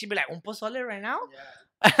 hottest day, she'd be like, un pozole right now?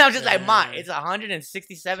 Yeah. And I'm just like, Ma, Yeah. it's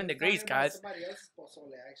 167 degrees, cuz. Somebody else's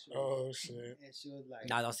pozole, actually. Oh shit! And she was like,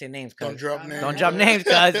 Nah, don't say names, Don't cuz. drop names. Don't drop names,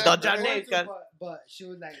 cuz. Don't drop I names, want to, cuz. but she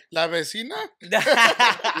was like, La vecina.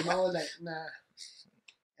 you know, like, nah.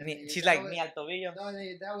 And then She's that like, was- me al tobillo. No,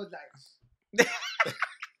 that was like,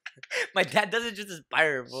 My dad doesn't just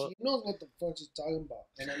inspire her, bro. she knows what the fuck she's talking about.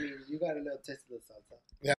 And I mean, you got a little taste of the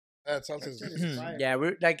salsa. That's also That shit is fire. Yeah,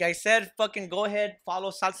 we're like I said, fucking go ahead,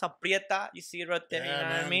 follow Salsa Prieta. You see it right there, you know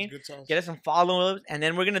what I mean? Good sauce. Get us some followers, and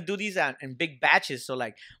then we're gonna do these in big batches. So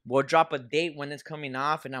like, we'll drop a date when it's coming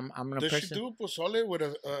off, and I'm gonna. Does she do pozole with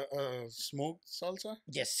a smoked salsa?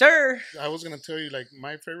 Yes, sir. I was gonna tell you, like,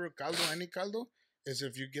 my favorite caldo, any caldo, is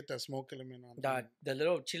if you get that smoke element on it. The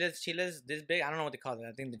little chiles this big. I don't know what they call it.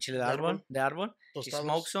 I think the chile de The árbol. The árbol. She Tostados.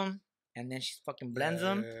 smokes them, and then she fucking blends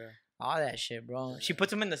them. Yeah. All that shit, bro. She Yeah. puts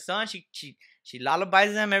them in the sun. She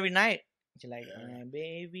lullabies them every night. She's like, Yeah.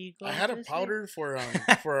 baby. Go I had a to sleep." powder for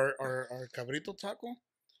for our cabrito taco,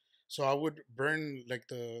 so I would burn like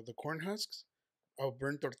the corn husks. I would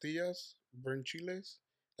burn tortillas, burn chiles,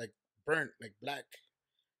 like burnt like black,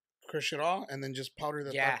 crush it all, and then just powder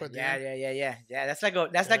the Yeah, taco at the yeah, end. yeah. That's like a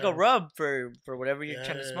Yeah. rub for whatever you're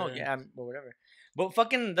trying to smoke. Yeah. Yeah, or whatever. But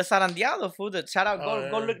fucking the zarandeado food. Shout out. Go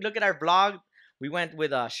Oh, yeah. look at our vlog. We went with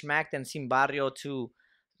Schmacked and Sin Barrio to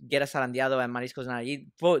get a zarandeado at Mariscos Nayarit.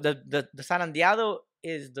 Bro, the zarandeado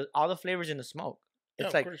is all the flavors in the smoke. Yeah, It's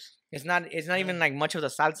of like course. it's not Yeah. even like much of the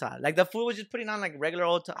salsa. Like the food was just putting on like regular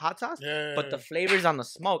old hot sauce. Yeah, But the flavors on the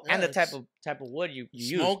smoke and Yeah, the type of wood you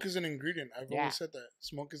use. smoke is an ingredient. I've Yeah. always said that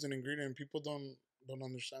smoke is an ingredient. People don't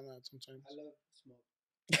understand that sometimes. I love smoke.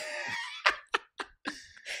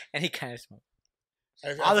 And he kind of smoked.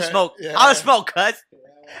 I've All the had- smoke. yeah, All the smoke, cuz.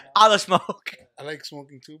 Yeah, All the smoke. I like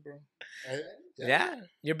smoking too, bro. Yeah.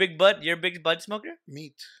 You're a big bud smoker?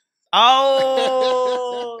 Meat.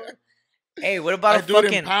 Oh. Hey, what about I a do it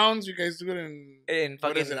in fucking pounds. You guys do it in what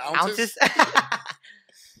fucking is it, ounces? ounces?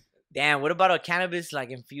 Damn, what about a cannabis like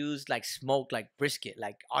infused like smoke like brisket?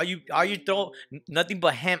 Like all you throw nothing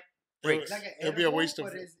but hemp bricks. Like an It'll be a edible, waste of-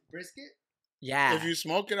 but it's brisket. Yeah. If you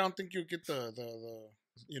smoke it, I don't think you'll get the the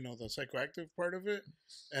psychoactive part of it,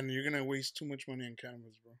 and you're gonna waste too much money on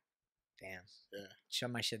cannabis, bro. Damn. Yeah.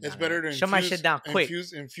 Shut my shit down. It's better to shut my shit down quick.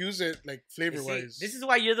 Infuse it like You flavor see, wise. this is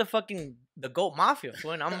why you're the goat mafia.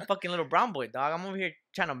 When I'm a fucking little brown boy, dog. I'm over here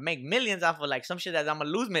trying to make millions off of like some shit that I'm gonna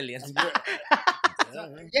lose millions. Yeah,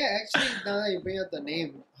 actually, now that you bring up the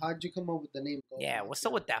name, how'd you come up with the name? Yeah, what's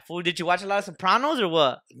up with that fool? Did you watch a lot of Sopranos or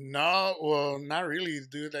what? No, well, not really,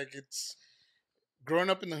 dude. Like, it's growing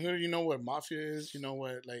up in the hood. You know what mafia is. You know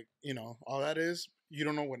what, like, all that is. You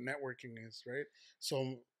don't know what networking is, right?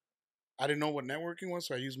 So I didn't know what networking was,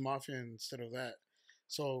 so I used mafia instead of that.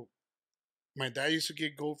 So my dad used to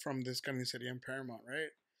get gold from this carniceria in Paramount,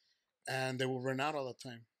 right? And they will run out all the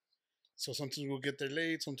time. So sometimes we'll get there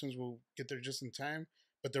late, sometimes we'll get there just in time.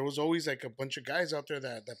 But there was always like a bunch of guys out there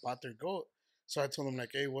that bought their goat. So I told them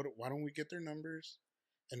like, hey, why don't we get their numbers?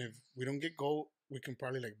 And if we don't get goat, we can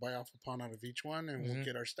probably like buy off a pound out of each one, and we'll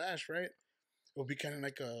get our stash, right? It'll be kind of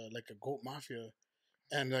like a goat mafia.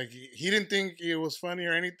 And like he didn't think it was funny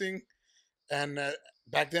or anything. And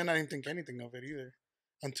back then I didn't think anything of it either.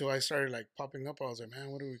 Until I started like popping up, I was like,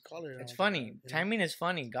 man, what do we call it? It's I was funny. like, you know, Timing is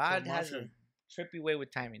funny. God Goat has a mafia. trippy way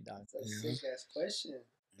with timing, dog. That's a sick ass question.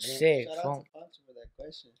 Sick. Shout out phone. to Pancho for that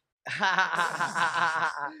question.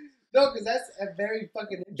 That's No, because that's a very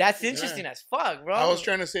fucking interesting as fuck, bro. I was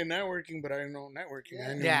trying to say networking, but I didn't know networking. Yeah.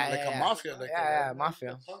 I knew Yeah, like yeah, a yeah. mafia. Like Yeah,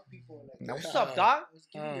 mafia. Punk people like Now, that. what's up, dog? Let's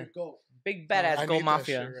give you your goat. Big I badass need Go that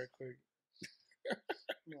Mafia. shit right quick.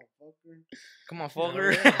 Motherfucker. Come on,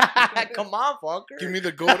 Yeah, fucker. Come on, fucker. Give me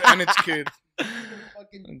the gold and its kid.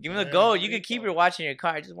 Fucking Give me the Yeah. gold. You can keep your watch in your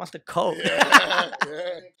car. I just want the coat. Yeah,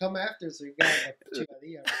 yeah, come after, so you got a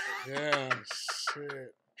chicadilla. yeah.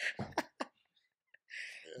 Shit.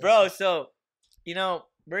 Bro, so,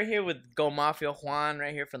 we're here with Go Mafia. Juan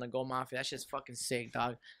right here from the Go Mafia. That shit's fucking sick,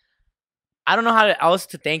 dog. I don't know how else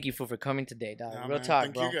to thank you for coming today, dog. Nah, Real man, talk,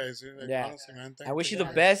 thank bro. you guys. Dude. Like, Yeah. honestly, man. I wish you the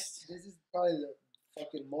Yeah. best. This is probably the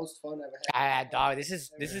fucking most fun I've had. Dog, this is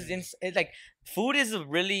it's like food is a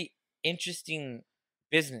really interesting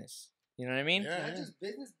business. You know what I mean? Yeah. Not just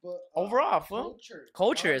business, but Overall, fool.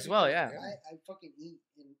 culture. As well, yeah. I fucking eat.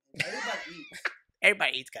 And everybody eats.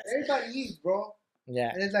 Everybody eats, guys. Everybody eats, bro.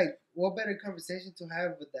 Yeah. And it's like, what better conversation to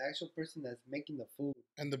have with the actual person that's making the food?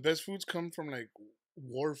 And the best foods come from like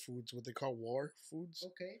war foods, what they call war foods.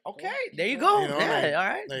 Okay. Okay, there you go. You know, yeah, like- all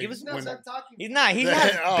right. like Give us. No, when- stop talking. He's not. He Yeah,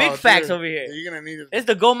 has oh, big facts dude. over here. You're gonna need it. It's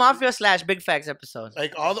the Go Mafia / Big Facts episode.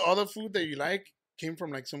 Like all the food that you like came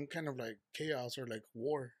from like some kind of like chaos or like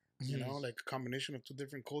war. You Mhm. know, like a combination of two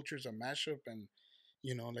different cultures, a mashup, and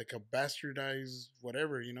you know, like a bastardized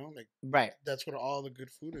whatever, you know, like Right. that's what all the good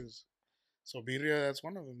food is. So birria, that's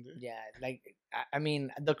one of them, dude. Yeah, like I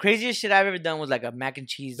mean, the craziest shit I've ever done was like a mac and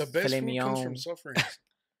cheese The best filet food mignon. comes from suffering.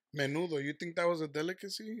 Menudo, you think that was a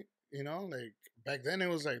delicacy? You know, like back then it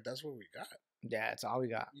was like that's what we got. Yeah, that's all we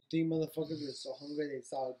got. You think motherfuckers were so hungry they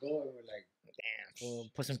saw it go and were like, Damn, fool,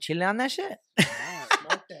 put some chili on that shit.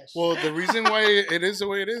 smoke that shit. Well, the reason why it is the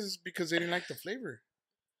way it is because they didn't like the flavor.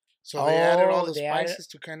 So they added all the they added- spices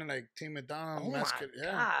to kind of like tame it down, Oh my mask it.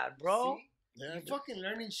 Yeah, god, bro. See? yeah. You're fucking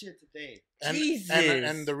learning shit today. And, Jesus.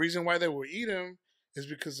 and the reason why they will eat them is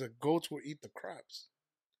because the goats will eat the crops.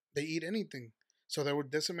 They eat anything, so they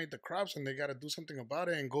would decimate the crops, and they got to do something about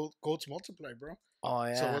it. And goats multiply, bro. Oh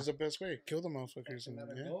yeah. So what's the best way? Kill the motherfuckers. Fucking And,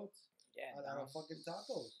 out of yeah. goats. yeah, Out no. of fucking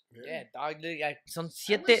tacos. Yeah, dog. Like, son I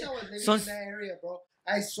siete. wish I was living Son, in that area, bro.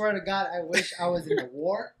 I swear to God, I wish I was in the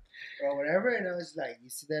war or whatever, and I was like, you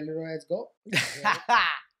see that little ass goat?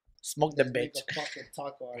 Smoke the Let's make bitch. a fucking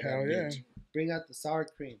taco out of Hell that yeah. bitch. Bring out the sour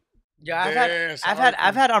cream. Yeah, Yeah,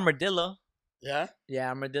 I've had armadillo. Yeah, Yeah,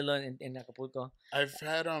 armadillo in Acapulco. I've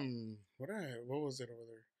had what was it over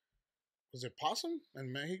there? Was it possum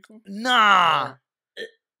in Mexico? Nah.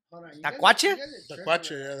 Hold on, you Tacuache? you are tripping Tacuache,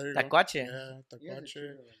 right yeah, now. there you go. Tacuache. Yeah, You guys are tacuache.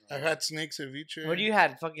 tripping right I've now. had snake ceviche. What do you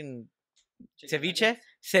had? Fucking Chicken ceviche? nuggets?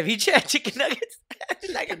 Ceviche? Chicken nuggets?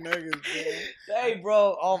 Like, Chicken nuggets, bro. hey,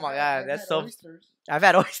 bro. Oh my I've god, that's had so. oysters. I've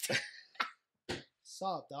had oyster.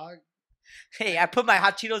 Salt, dog. Hey, I put my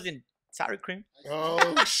hot Cheetos in sour cream.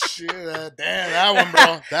 Oh shit! Damn, that one,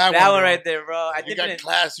 bro. That That one bro. right there, bro. I You dip got it in.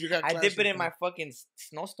 class. You got. I class dip it with in my that. fucking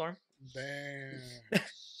snowstorm. Damn.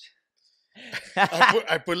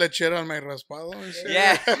 I put lechera on my raspado and shit.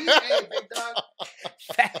 Yeah. See, hey, big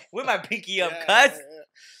dog. With my pinky up, Yeah, cuz.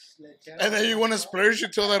 yeah. And then you want to splurge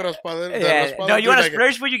until the raspado. Yeah. No, you want to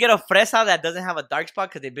splurge food? You get a fresa that doesn't have a dark spot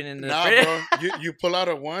because they've been in the Nah, fridge. bro. You pull out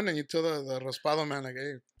a one and you tell the raspado man like,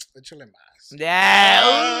 hey, échale más. Yeah.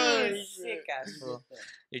 Oh, Ooh, shit. sick ass, bro.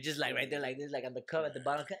 You're just like right there, like this, like on the cup at the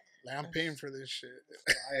bottom. Like I'm paying for this shit.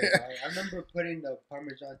 I remember putting the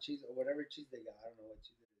Parmesan cheese or whatever cheese they got. I don't know what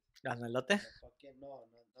cheese it is. On elote? The fucking, no,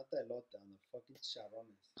 not the elote, on the fucking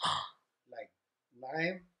chicharrones. Like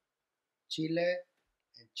lime, chile,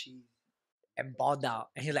 and cheese. And balled out.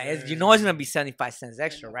 And he's like, Yeah. you know it's going to be 75 cents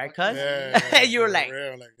extra, right, cuz? Yeah, You were for like-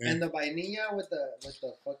 real, yeah. And the vainilla with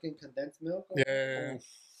the fucking condensed milk. Yeah. Oof.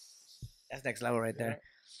 That's next level right there.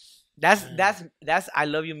 Yeah. That's I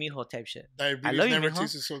love you, mijo type shit. Diabetes love you, never mijo.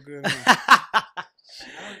 tasted so good. Huh?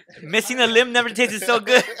 Missing a limb never tasted so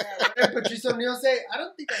good. What did Patricio Neal say? I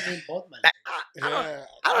don't think I need both my legs. Yeah,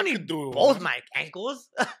 I don't could need do it, both man. my ankles.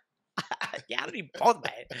 Yeah, I don't need both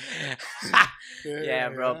my. Yeah,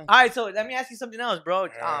 bro. yeah. All right, so let me ask you something else, bro.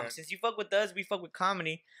 Alright. Since you fuck with us, we fuck with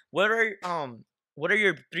comedy. What are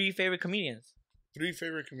your 3 favorite comedians? 3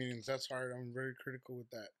 favorite comedians. That's hard. I'm very critical with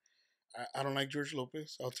that. I don't like George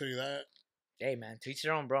Lopez. I'll tell you that. Hey man, to each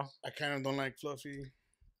their own, bro. I kind of don't like Fluffy.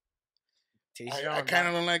 To each their own, I kind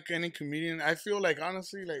of don't like any comedian. I feel like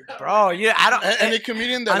honestly, like bro. You, I don't. any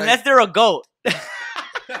comedian that unless they're a goat.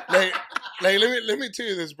 like let me tell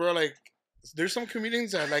you this, bro. Like there's some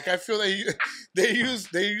comedians that like I feel that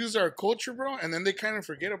they use our culture, bro, and then they kind of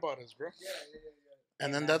forget about us, bro.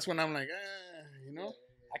 And then that's when I'm like, you know.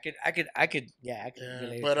 I could. Yeah, I could. Yeah,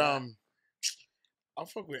 relate but to that. I'll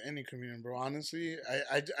fuck with any comedian, bro. Honestly,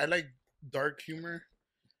 I like dark humor.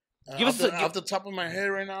 Give us off the top of my head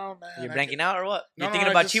right now, man. You're I blanking out or what? No, You're no, thinking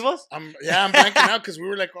I about just- chivos? I'm blanking out because we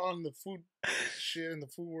were like all in the food shit in the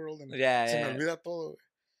food world and Yeah, se me yeah. olvida todo.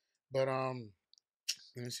 But let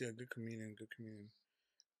me see a good comedian.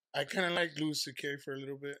 I kind of like Louis C.K. for a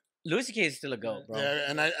little bit. Louis C.K. is still a goat, bro.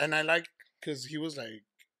 Yeah, and I like because he was like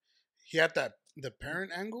he had the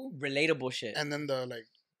parent angle Relatable shit. and then the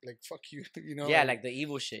like fuck you, you know. Yeah, like the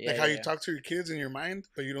evil shit. Yeah, like yeah, how yeah. you talk to your kids in your mind,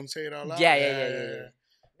 but you don't say it out loud. Yeah.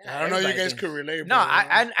 I don't know. You Everybody guys thinks- could relate. No, bro.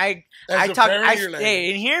 I As a talk. parent, you're like, Hey,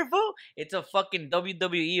 in here, fool. It's a fucking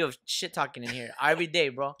WWE of shit talking in here every day,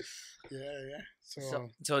 bro. yeah.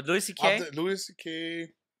 So Louis C.K. Louis C.K.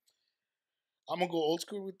 I'm gonna go old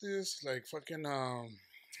school with this. Like fucking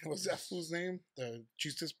what's that fool's name? The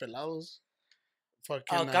Chistes Pelados.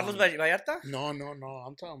 Fucking Carlos Vallarta. No.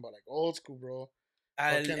 I'm talking about like old school, bro.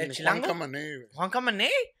 El Fucking Juan Chilango. Camané. Juan Camané.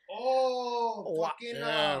 Oh, Wa- fucking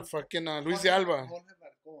Yeah, fucking Luis de Alba. Jorge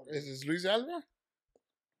Marcon. Is this Luis de Alba?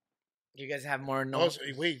 You guys have more Oh, knowledge.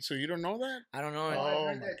 wait. So you don't know that? I don't know. I've Oh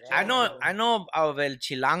heard my that God. joke, I know of el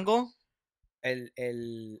Chilango,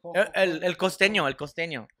 el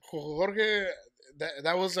costeño. Jorge,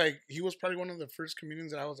 that was like he was probably one of the first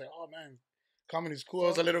comedians that I was like, oh man, comedy school. I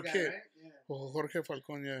was a little Guy, kid. right? Yeah. Jorge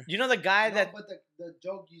Falcon, yeah. You know the guy No, that but the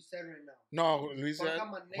joke you said right now. No, Luis Juan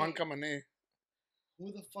Camané. Juan Camané.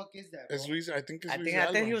 Who the fuck is that, bro? Es Luis, I think it's I Luis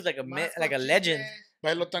think he Alba. was like a Más like a con legend. chicle,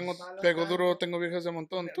 Bailo tango, malo pego tango. duro, tengo viejas de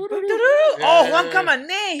montón. Oh, Juan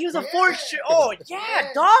Camané. He was a Yeah. fortune. Oh, yeah,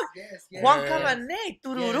 Yes, dog. yes, yes. Juan Yeah. Camané.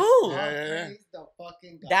 Tururú. Yes, Yeah, yeah, yeah. he's the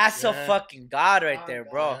fucking guy. That's a Yeah. fucking god right Oh, there,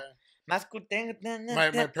 God. bro. Yeah. Más cuten-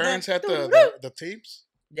 My parents had the tapes.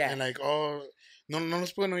 Yeah. And like, no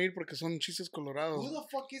los pueden oír porque son chistes colorados. Who the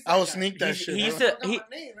fuck is I that will guy? sneak that He's- shit, he's bro. a- Juan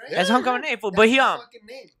Camané, right? That's Juan Camané. But That's he his fucking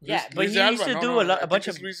name. yeah, but Luis he used Alba, to no, do no, a lot, I a bunch think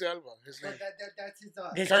of it's Luis Alba, his name. But that's his,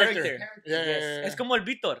 his character. character. Yeah, Yes. yeah. Es como el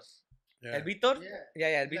Víctor. Yeah. El Víctor. Yeah. Yeah,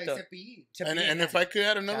 el Like Víctor. Cepillín. And if I could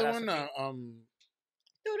add another Shout out one,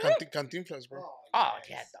 to Cantinflas, bro. Oh, yes.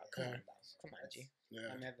 yeah, dog. Come Yeah. on, dog. Come on, G.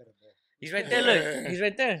 Yeah, Inevitable. He's right there, look. He's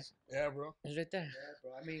right there. yeah, bro. He's right there. Yeah,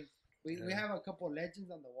 bro. I mean, we Yeah. have a couple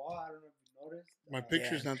legends on the wall. I don't know if you noticed. My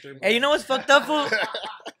picture's not there. Hey, you know what's fucked up, fool?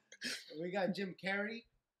 We got Jim Carrey.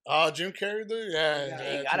 Oh, Jim Carrey, dude? Yeah.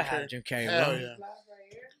 Yeah, You gotta have Jim Carrey, Hell bro. yeah. Right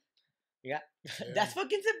here. Yeah. Yeah. That's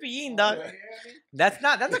fucking Cepillín, Oh, dog. right here, I mean. That's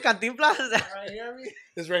a Cantinflas. Right here, I mean.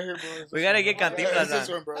 It's right here, bro. It's We this gotta one, get bro. Cantinflas Yeah, it's this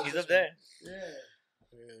on. one, bro. He's It's up this there. Yeah.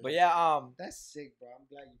 one. Yeah. But yeah, That's sick, bro. I'm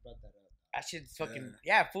glad you brought that up. that shit's fucking,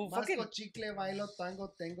 yeah, fool, Más fucking. con chicle, bailo,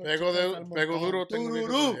 tango, tengo Pego, chicas al pego montón. duro, tengo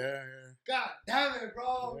Tururú. viejas. Yeah, yeah. God damn it,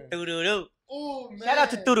 bro. Yeah. Tururú. Oh, man. Shout out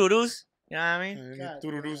to Tururus. You know what I mean? Any God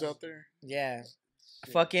tururus damn. out there? Yeah.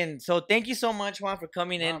 Fucking, so thank you so much, Juan, for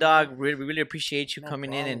coming in, Nah, dog. man. We really appreciate you No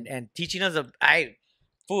coming in problem. and teaching us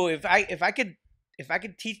fool, if I could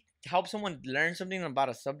help someone learn something about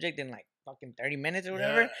a subject in like fucking 30 minutes or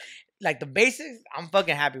whatever, Yeah. like the basics, I'm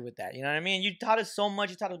fucking happy with that. You know what I mean? You taught us so much.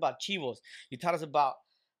 You taught us about chivos. You taught us about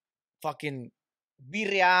fucking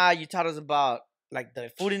birria. You taught us about like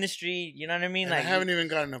the food industry. You know what I mean? And Like I haven't even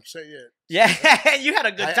gotten upset yet. yeah, you had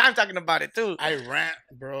a good I- time talking about it too. I rant,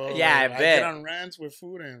 bro. Yeah, I Like, bet. get on rants with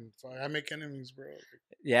food and fuck, I make enemies, bro.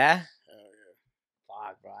 Yeah. Hell yeah.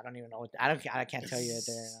 Fuck, bro. I don't even know what I can't tell you right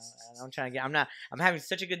there. I'm trying to get. I'm having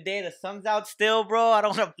such a good day. The sun's out still, bro. I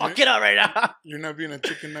don't want to fuck it up right now. You're not being a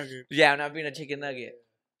chicken nugget. Yeah, I'm not being a chicken nugget.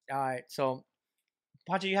 All right, so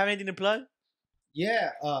Pancho, you have anything to plug? Yeah,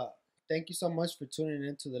 thank you so much for tuning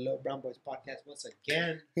into the Little Brown Boys podcast once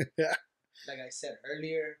again. Yeah. Like I said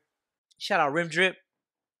earlier, Shout out Rim Drip.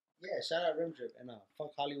 yeah, shout out Rim Drip and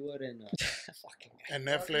fuck Hollywood and Fucking And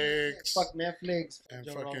Netflix. fuck Netflix, And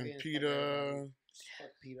Joe fucking Rogan, PETA. fuck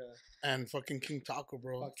PETA. And fucking King Taco,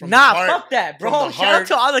 bro. Fuck From the nah, heart. fuck that, bro. From the Shout out heart.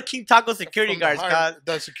 to all the King Taco security From the guards, heart. guys.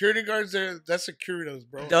 The security guards, that's Securitas,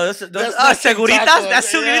 bro. Those That's ah, not King seguritas. Taco.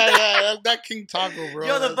 That's Yeah, seguritas. yeah, that's that King Taco, bro.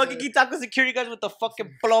 Yo, the That's fucking it. King Taco security guards with the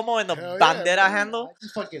fucking plomo and the Hell yeah, bandera bro. handle. I'm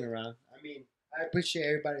just fucking around. I mean, I appreciate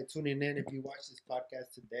everybody tuning in. If you watch this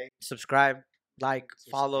podcast today, Subscribe, like,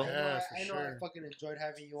 follow. Yeah, I for know I sure. fucking enjoyed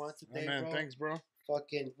having you on Oh, today, man, bro. thanks, bro.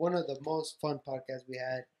 Fucking one of the most fun podcasts we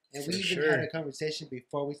had, and we For even sure. had a conversation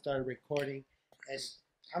before we started recording. And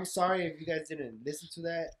I'm sorry if you guys didn't listen to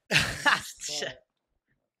that, but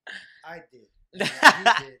I did. And you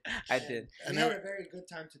did. I And did. We And had it- a very good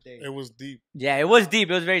time today. It was deep. Yeah, it was deep.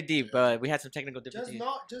 It was very deep, Yeah. but we had some technical Just difficulties.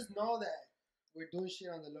 know that we're doing shit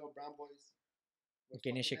on the Little Brown Boys. We're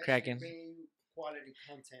Getting fucking shit actually cracking. bringing you quality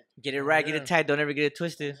content. Get it right, get Yeah. it tight. Don't ever get it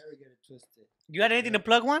twisted. Never get it twisted. You got anything to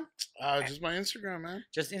plug, one? Just my Instagram, man.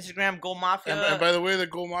 Just Instagram, Go Mafia. And by the way, the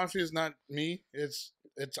Gold Mafia is not me. It's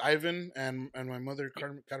Ivan and my mother,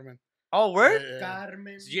 Carmen. Oh, word? Yeah.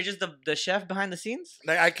 Carmen. So you're just the chef behind the scenes?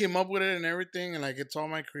 Like I came up with it and everything, and like it's all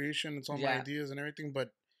my creation, it's all my Yeah. ideas and everything.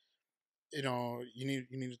 But you know, you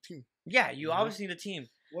need a team. Yeah, you Mhm. obviously need a team.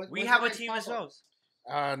 We When's have the a next team pop-up? ourselves.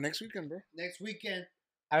 Next weekend, bro. Next weekend.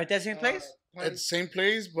 Are we at that same place? It's same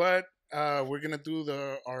place, but we're gonna do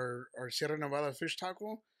our Sierra Nevada fish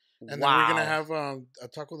taco, and then we're gonna have a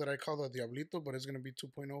taco that I call the Diablito, but it's gonna be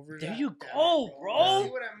 2.0 version. There you Damn it, go, See bro.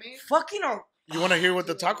 what I mean? Fucking You want to hear what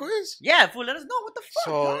the taco is? yeah, fool. Let us know what the fuck.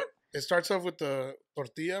 So dog? it starts off with the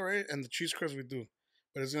tortilla, right, and the cheese crust we do,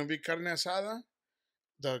 but it's gonna be carne asada,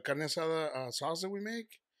 the carne asada sauce that we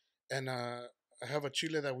make, and I have a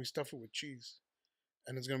chile that we stuff it with cheese,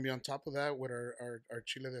 and it's gonna be on top of that with our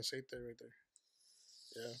chile de aceite right there.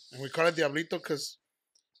 Yeah, and we call it Diablito because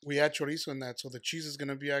we add chorizo in that, so the cheese is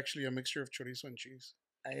gonna be actually a mixture of chorizo and cheese.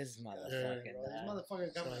 This Bro, motherfucker. this dog.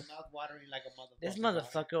 motherfucker got my So- mouth watering like a motherfucker. This dog.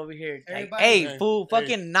 motherfucker over here. Like, Everybody- hey, Hey, fool, hey.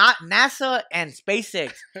 fucking not NASA and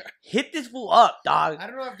SpaceX. Hit this fool up, dog. I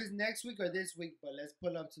don't know if it's next week or this week, but let's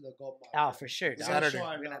pull up to the Gold Mall. Oh, for sure, We're dog. gonna Saturday. show our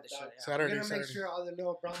We're gonna love, have to show dog. it, yeah. Saturday, We're gonna make Saturday. sure all the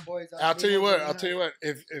little brown boys. I'll tell you what.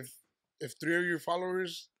 If 3 of your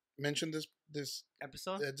followers mention this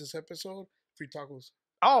Episode? episode, free tacos.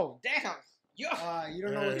 Oh, damn. You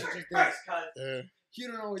don't know what you just did. You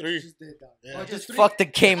don't know what you just did, dog. Yeah. Oh, Just three? fuck the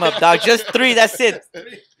game up, dog. Just 3. That's it.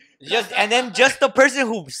 And then just the person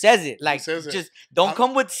who says it, like, says it. just don't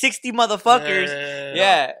come with 60 motherfuckers.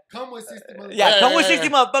 Yeah. Come with 60 motherfuckers. Yeah, come with 60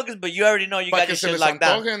 motherfuckers, but you already know you got your shit locked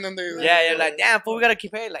down. And then they, Yeah, you're like, damn, fool, we gotta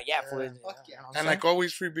keep it. Like, yeah, fool. Fuck yeah. and like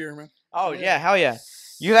always, free beer, man. Oh yeah, hell yeah.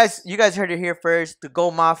 You guys heard it here first. The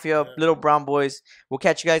Gold Mafia, Little Brown Boys. We'll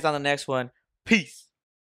catch you guys on the next one. Peace.